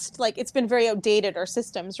the last, it's been very outdated, our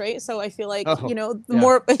systems, right? So I feel like, the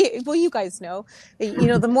more, well, you guys know,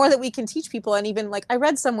 the more that we can teach people. And even I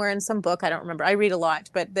read somewhere in some book, I don't remember, I read a lot,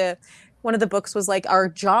 but one of the books was like, our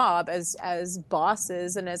job as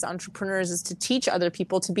bosses and as entrepreneurs is to teach other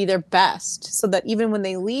people to be their best, so that even when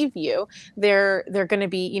they leave you, they're going to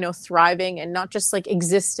be, thriving and not just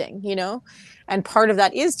existing, And part of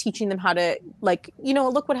that is teaching them how to, like, you know,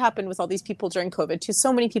 look what happened with all these people during COVID too.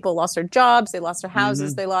 So many people lost their jobs, they lost their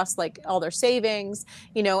houses, they lost like all their savings,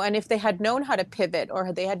 you know, and if they had known how to pivot,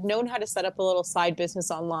 or they had known how to set up a little side business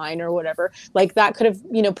online or whatever, like that could have,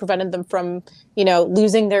 you know, prevented them from, you know,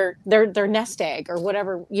 losing their nest egg or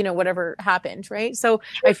whatever, you know, whatever happened. Right. So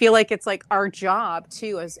I feel like it's like our job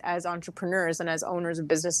too, as entrepreneurs and as owners of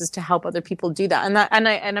businesses, to help other people do that.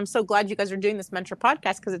 And I'm so glad you guys are doing this mentor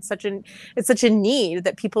podcast, because it's such a need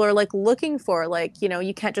that people are like looking for. Like, you know,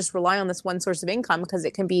 you can't just rely on this one source of income, because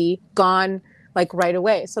it can be gone like right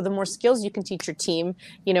away. So the more skills you can teach your team,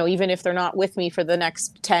 you know, even if they're not with me for the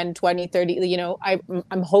next 10, 20, 30, you know,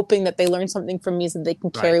 I'm hoping that they learn something from me so that they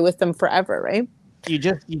can carry with them forever. Right. You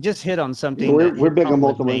just hit on something. We're big on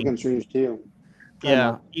multiple income streams too.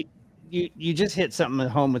 Yeah. You just hit something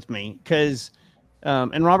at home with me, because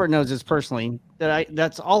and Robert knows this personally,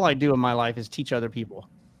 that's all I do in my life is teach other people.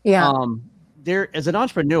 Yeah. There, as an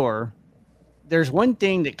entrepreneur, there's one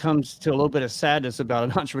thing that comes to a little bit of sadness about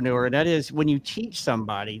an entrepreneur, and that is when you teach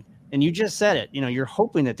somebody, and you just said it, you know, you're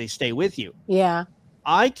hoping that they stay with you. Yeah.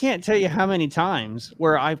 I can't tell you how many times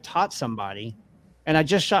where I've taught somebody and I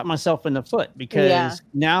just shot myself in the foot, because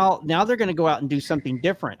now they're going to go out and do something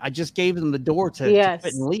different. I just gave them the door to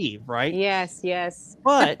quit and leave. Right. Yes.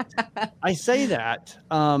 But I say that,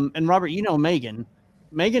 and Robert, you know, Megan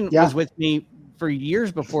was with me for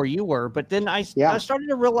years before you were, but then I started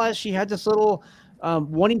to realize she had this little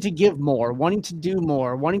wanting to give more, wanting to do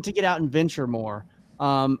more, wanting to get out and venture more.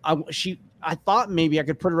 I thought maybe I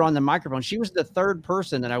could put her on the microphone. She was the third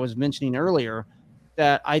person that I was mentioning earlier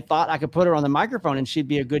that I thought I could put her on the microphone and she'd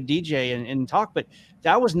be a good DJ and talk, but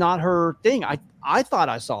that was not her thing. I thought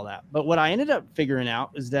I saw that, but what I ended up figuring out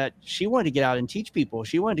is that she wanted to get out and teach people.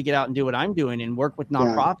 She wanted to get out and do what I'm doing and work with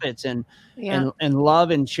nonprofits and love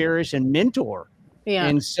and cherish and mentor. Yeah.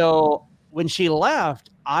 And so when she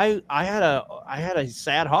left, I had a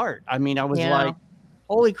sad heart. I mean, I was like,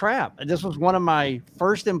 holy crap. This was one of my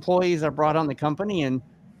first employees I brought on the company, and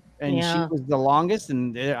she was the longest,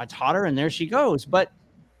 and I taught her, and there she goes. But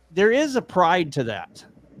there is a pride to that.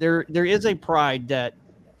 There is a pride that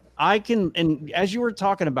I can, and as you were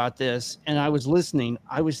talking about this and I was listening,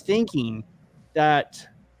 I was thinking that,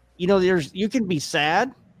 you know, you can be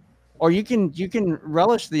sad, or you can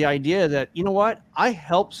relish the idea that, you know what, I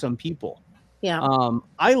helped some people. Yeah.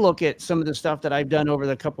 I look at some of the stuff that I've done over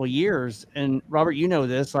the couple of years, and Robert, you know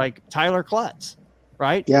this, like Tyler Klutz,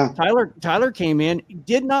 right? Yeah. Tyler came in,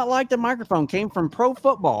 did not like the microphone, came from pro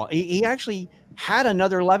football. He actually had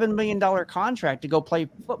another $11 million contract to go play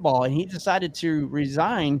football, and he decided to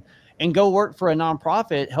resign and go work for a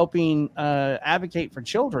nonprofit helping advocate for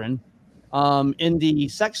children in the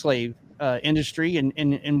sex slave industry,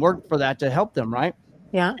 and worked for that to help them, right?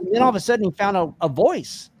 Yeah. And then all of a sudden he found a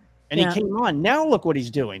voice, and he came on. Now look what he's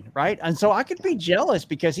doing, right? And so I could be jealous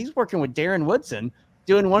because he's working with Darren Woodson,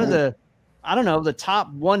 doing one of the, I don't know, the top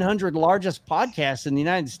 100 largest podcasts in the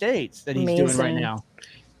United States that he's doing right now.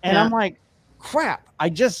 And I'm like, crap, I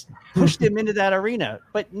just pushed him into that arena.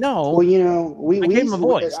 But no, well, you know, we gave him a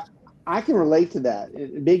voice. I can relate to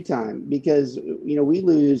that big time, because, you know,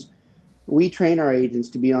 we train our agents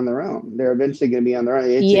to be on their own. They're eventually going to be on their own.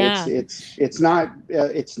 It's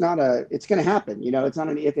going to happen. You know, it's not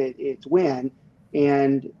an if, it's when.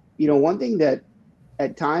 And, you know, one thing that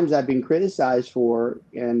at times I've been criticized for,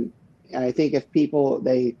 and I think if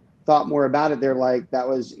they thought more about it, they're like, that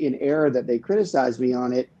was in error that they criticized me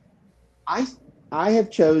on it. I have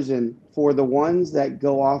chosen for the ones that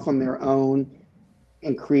go off on their own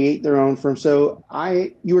and create their own firm. So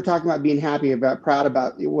you were talking about being proud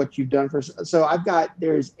about what you've done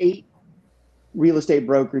there's 8 real estate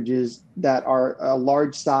brokerages that are a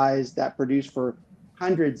large size that produce for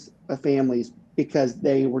hundreds of families, because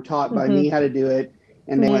they were taught by me how to do it,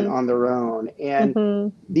 and they went on their own.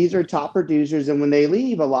 And these are top producers. And when they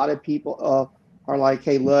leave, a lot of people are like,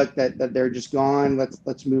 hey, look, that they're just gone.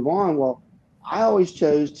 Let's move on. Well, I always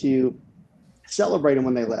chose to celebrate them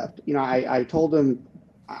when they left. You know, I told them,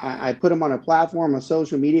 I put them on a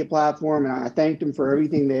social media platform, and I thanked them for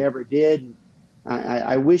everything they ever did.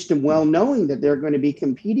 I wished them well, knowing that they're going to be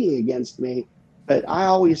competing against me. But I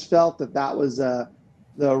always felt that was the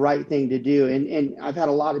right thing to do. And I've had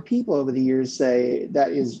a lot of people over the years say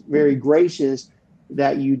that is very gracious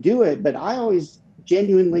that you do it. But I always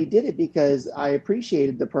genuinely did it because I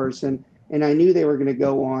appreciated the person, and I knew they were going to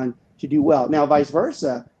go on to do well. Now, vice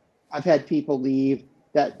versa, I've had people leave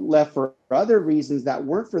that left for other reasons that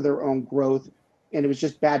weren't for their own growth, and it was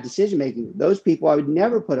just bad decision making. Those people I would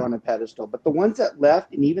never put on a pedestal. But the ones that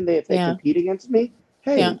left, and even if they compete against me,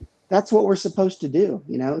 hey, that's what we're supposed to do,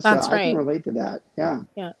 you know? So I can relate to that.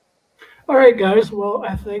 Yeah. All right, guys. Well,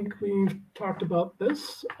 I think we've talked about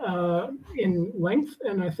this in length,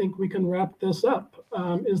 and I think we can wrap this up.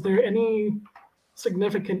 Is there any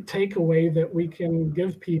significant takeaway that we can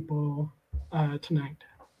give people tonight?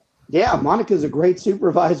 Yeah, Monica's a great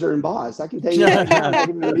supervisor and boss. I can tell you that now. Not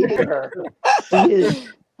even meeting her. She is.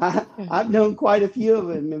 I've known quite a few of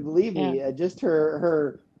them, and believe me, just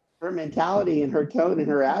her mentality and her tone and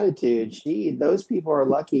her attitude. Those people are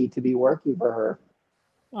lucky to be working for her.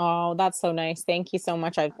 Oh, that's so nice. Thank you so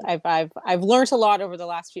much. I've learned a lot over the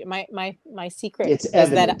last few. My secret It's is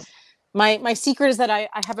evident. that my secret is that I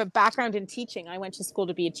have a background in teaching. I went to school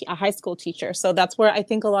to be a high school teacher, so that's where I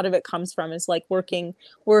think a lot of it comes from. Is like working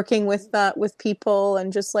with people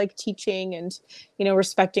and just like teaching and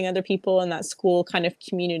respecting other people in that school kind of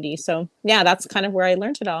community. So yeah, that's kind of where I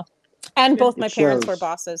learned it all. And both my parents were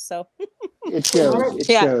bosses, so it shows. It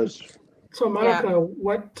shows. So, Monica,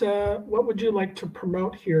 what would you like to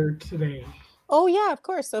promote here today? Oh yeah, of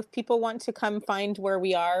course. So if people want to come find where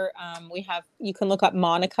we are, you can look up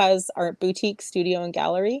Monica's Art Boutique Studio and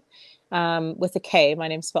Gallery with a K. My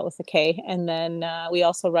name's spelled with a K. And then we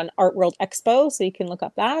also run Art World Expo, so you can look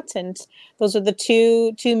up that. And those are the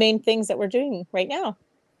two main things that we're doing right now.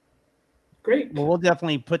 Great. Well, we'll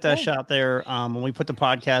definitely put that shot there. When we put the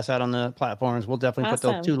podcast out on the platforms, we'll definitely put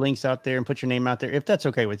those 2 links out there and put your name out there if that's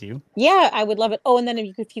okay with you. Yeah, I would love it. Oh, and then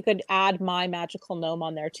if you could add my magical gnome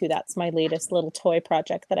on there too. That's my latest little toy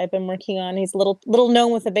project that I've been working on. He's a little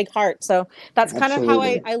gnome with a big heart. So that's kind of how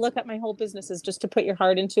I look at my whole business, is just to put your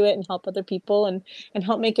heart into it and help other people and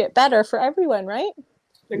help make it better for everyone, right?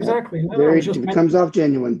 Exactly. It comes off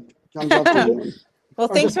genuine. Well,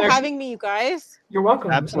 thanks for having me, you guys. You're welcome.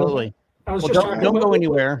 Absolutely. Don't go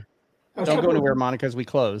anywhere. Don't go anywhere, Monica, as we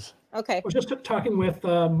close. Okay. I was just talking with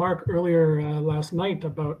Mark earlier last night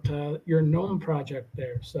about your gnome project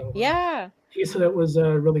there. So yeah, he said it was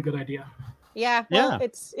a really good idea. Yeah, well,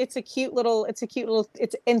 it's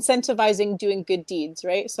incentivizing doing good deeds,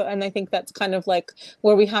 right? So, and I think that's kind of like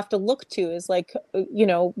where we have to look to, is like,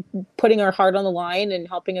 putting our heart on the line and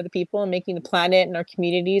helping other people and making the planet and our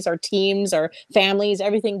communities, our teams, our families,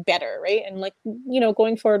 everything better, right? And like,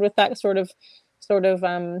 going forward with that sort of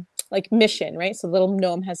like mission, right? So little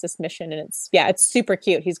gnome has this mission, and it's super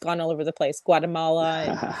cute. He's gone all over the place,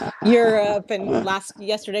 Guatemala and Europe, and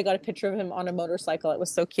yesterday got a picture of him on a motorcycle. It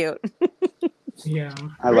was so cute. Yeah,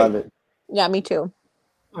 I love it. Yeah, me too.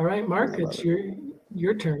 All right, Mark, it's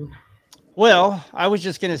your turn. Well, I was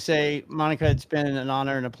just going to say, Monica, it's been an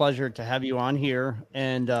honor and a pleasure to have you on here.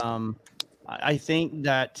 And I think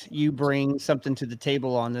that you bring something to the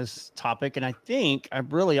table on this topic. And I think I'm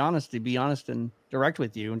really honest, to be honest and direct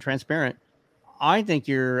with you and transparent. I think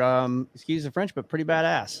you're, excuse the French, but pretty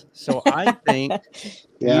badass. So I think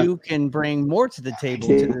you can bring more to the table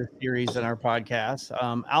to the series in our podcast,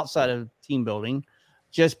 outside of team building,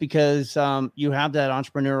 just because you have that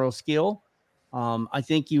entrepreneurial skill. I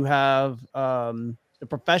think you have the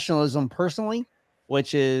professionalism personally,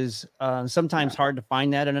 which is sometimes hard to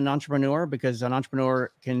find that in an entrepreneur, because an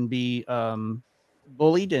entrepreneur can be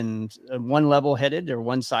bullied and one level headed or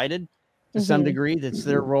one-sided to some degree. That's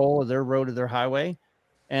their role or their road or their highway.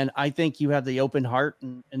 And I think you have the open heart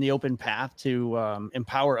and the open path to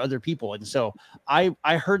empower other people. And so I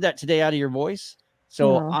heard that today out of your voice.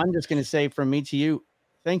 So I'm just going to say from me to you,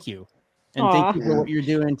 thank you. And thank you for what you're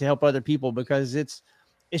doing to help other people, because it's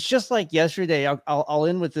just like yesterday. I'll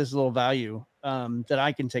end with this little value that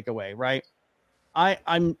I can take away. Right.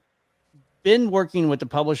 I'm been working with the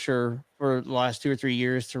publisher for the last 2 or 3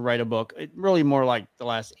 years to write a book. Really more like the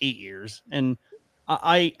last 8 years. And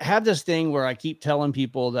I have this thing where I keep telling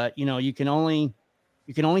people that, you can only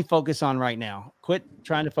focus on right now. Quit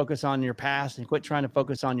trying to focus on your past and quit trying to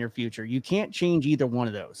focus on your future. You can't change either one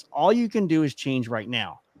of those. All you can do is change right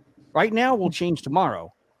now. Right now will change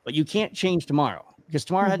tomorrow, but you can't change tomorrow because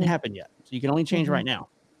tomorrow hadn't happened yet. So you can only change right now.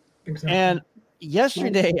 Exactly. And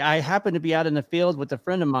yesterday I happened to be out in the field with a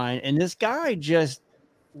friend of mine, and this guy just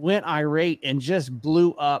went irate and just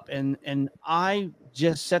blew up. And I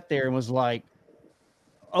just sat there and was like,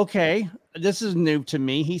 okay, this is new to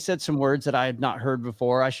me. He said some words that I had not heard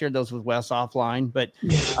before. I shared those with Wes offline, but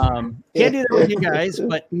can't do that with you guys.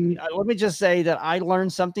 But let me just say that I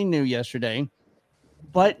learned something new yesterday.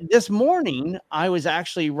 But this morning, I was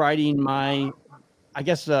actually writing my, I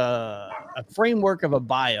guess, a framework of a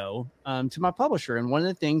bio to my publisher. And one of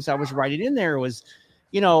the things I was writing in there was,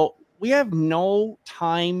 we have no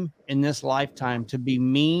time in this lifetime to be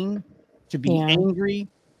mean, to be angry,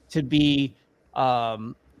 to be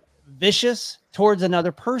vicious towards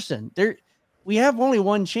another person. We have only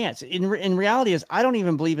one chance. In reality, I don't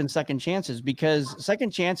even believe in second chances, because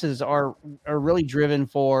second chances are really driven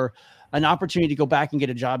for an opportunity to go back and get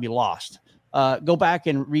a job you lost, go back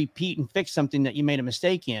and repeat and fix something that you made a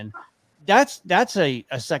mistake in. That's a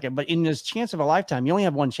second, but in this chance of a lifetime, you only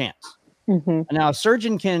have one chance. And now a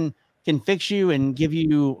surgeon can fix you and give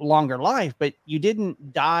you longer life, but you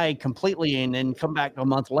didn't die completely and then come back a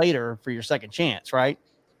month later for your second chance, right?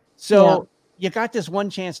 So you got this one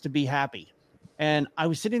chance to be happy. And I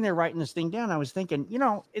was sitting there writing this thing down. I was thinking,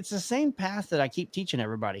 it's the same path that I keep teaching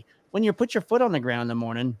everybody. When you put your foot on the ground in the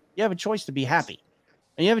morning, you have a choice to be happy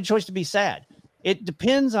and you have a choice to be sad. It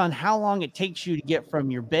depends on how long it takes you to get from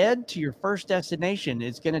your bed to your first destination.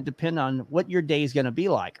 It's going to depend on what your day is going to be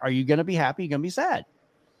like. Are you going to be happy? You're going to be sad.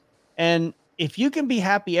 And if you can be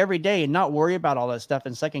happy every day and not worry about all that stuff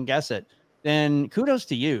and second guess it, then kudos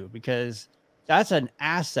to you, because that's an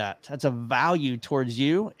asset. That's a value towards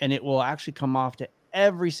you. And it will actually come off to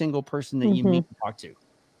every single person that you meet and talk to.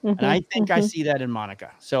 And I think I see that in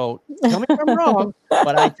Monica. So tell me if I'm wrong,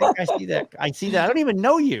 but I think I see that. I see that. I don't even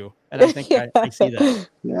know you. And I think I see that.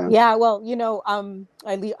 Yeah. Well,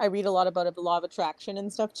 I read a lot about the law of attraction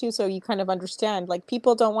and stuff too. So you kind of understand, like,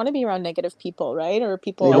 people don't want to be around negative people, right? Or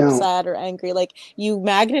people upset or angry. Like, you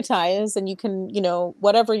magnetize, and you can,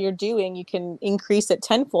 whatever you're doing, you can increase it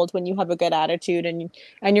tenfold when you have a good attitude and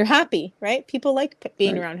you're happy, right? People like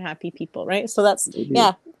being around happy people, right? So that's,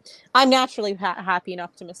 I'm naturally happy and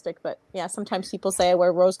optimistic, but sometimes people say I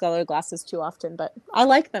wear rose-colored glasses too often, but I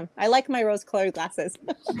like them. I like my rose-colored glasses.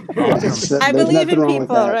 I believe in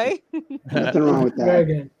people, right? Nothing wrong with that. Very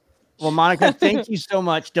good. Well, Monica, thank you so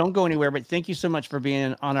much. Don't go anywhere, but thank you so much for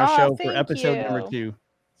being on our show for episode number 2.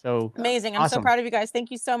 So amazing. I'm so proud of you guys. Thank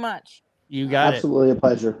you so much. You got Absolutely a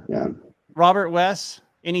pleasure. Yeah. Robert, Wes,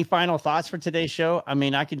 any final thoughts for today's show? I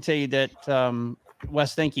mean, I can tell you that,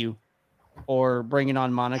 Wes, thank you for bringing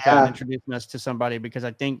on Monica and introducing us to somebody, because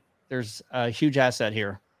I think there's a huge asset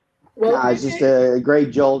here. Well, it's just a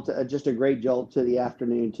great jolt, to the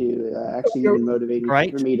afternoon too. Actually, even motivating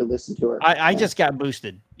for me to listen to her. I just got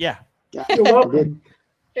boosted. Yeah. You're welcome.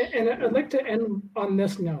 And I'd like to end on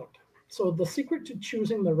this note. So the secret to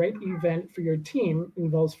choosing the right event for your team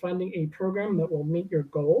involves finding a program that will meet your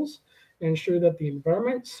goals and ensure that the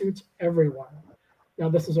environment suits everyone. Now,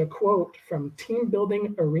 this is a quote from Team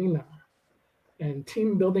Building Arena. And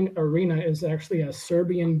Team Building Arena is actually a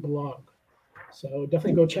Serbian blog. So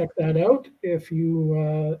definitely go check that out if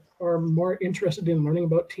you are more interested in learning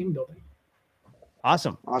about team building.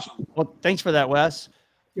 Awesome. Well, thanks for that, Wes.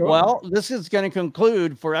 This is going to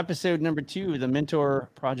conclude for episode number 2 of the Mentor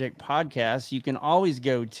Project podcast. You can always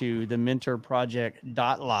go to the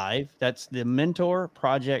mentorproject.live. That's the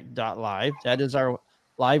mentorproject.live. That is our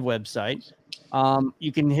live website.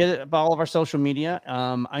 You can hit up all of our social media.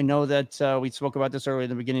 I know that we spoke about this earlier in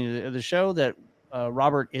the beginning of the show, that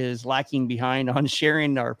Robert is lacking behind on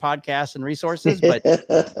sharing our podcasts and resources, but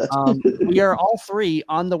we are all 3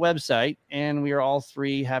 on the website, and we are all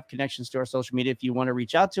 3 have connections to our social media. If you want to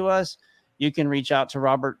reach out to us, you can reach out to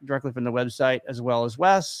Robert directly from the website, as well as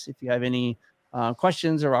Wes. If you have any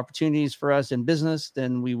questions or opportunities for us in business,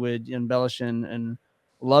 then we would embellish and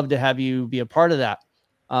love to have you be a part of that.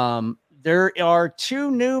 There are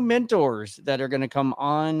 2 new mentors that are going to come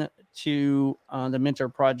on to the Mentor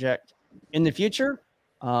Project in the future.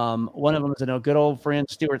 One of them is a good old friend,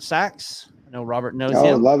 Stuart Sachs. I know Robert knows him.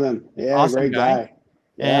 I love him. Yeah, awesome great guy.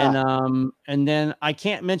 Yeah. And then I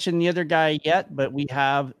can't mention the other guy yet, but we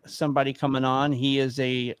have somebody coming on. He is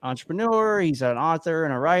a entrepreneur. He's an author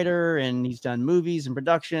and a writer, and he's done movies and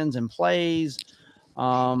productions and plays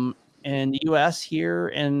in the U.S. here,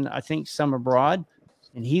 and I think some abroad.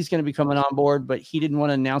 And he's going to be coming on board, but he didn't want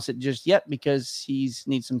to announce it just yet because he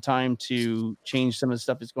needs some time to change some of the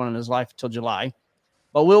stuff that's going on in his life until July.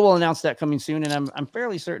 But we'll announce that coming soon, and I'm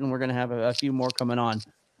fairly certain we're going to have a few more coming on.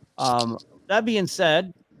 That being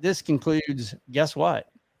said, this concludes, guess what,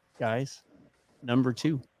 guys? Number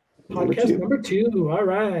 2. Podcast number 2. All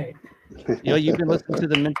right. You've been listening to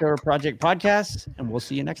the Mentor Project podcast, and we'll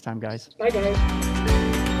see you next time, guys. Bye, guys.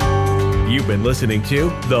 You've been listening to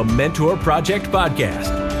the Mentor Project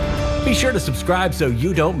podcast. Be sure to subscribe so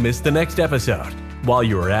you don't miss the next episode. While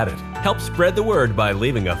you are at it, help spread the word by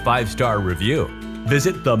leaving a 5-star review.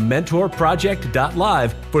 Visit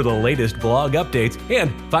thementorproject.live for the latest blog updates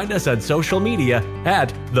and find us on social media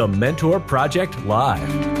at The Mentor Project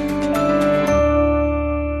Live.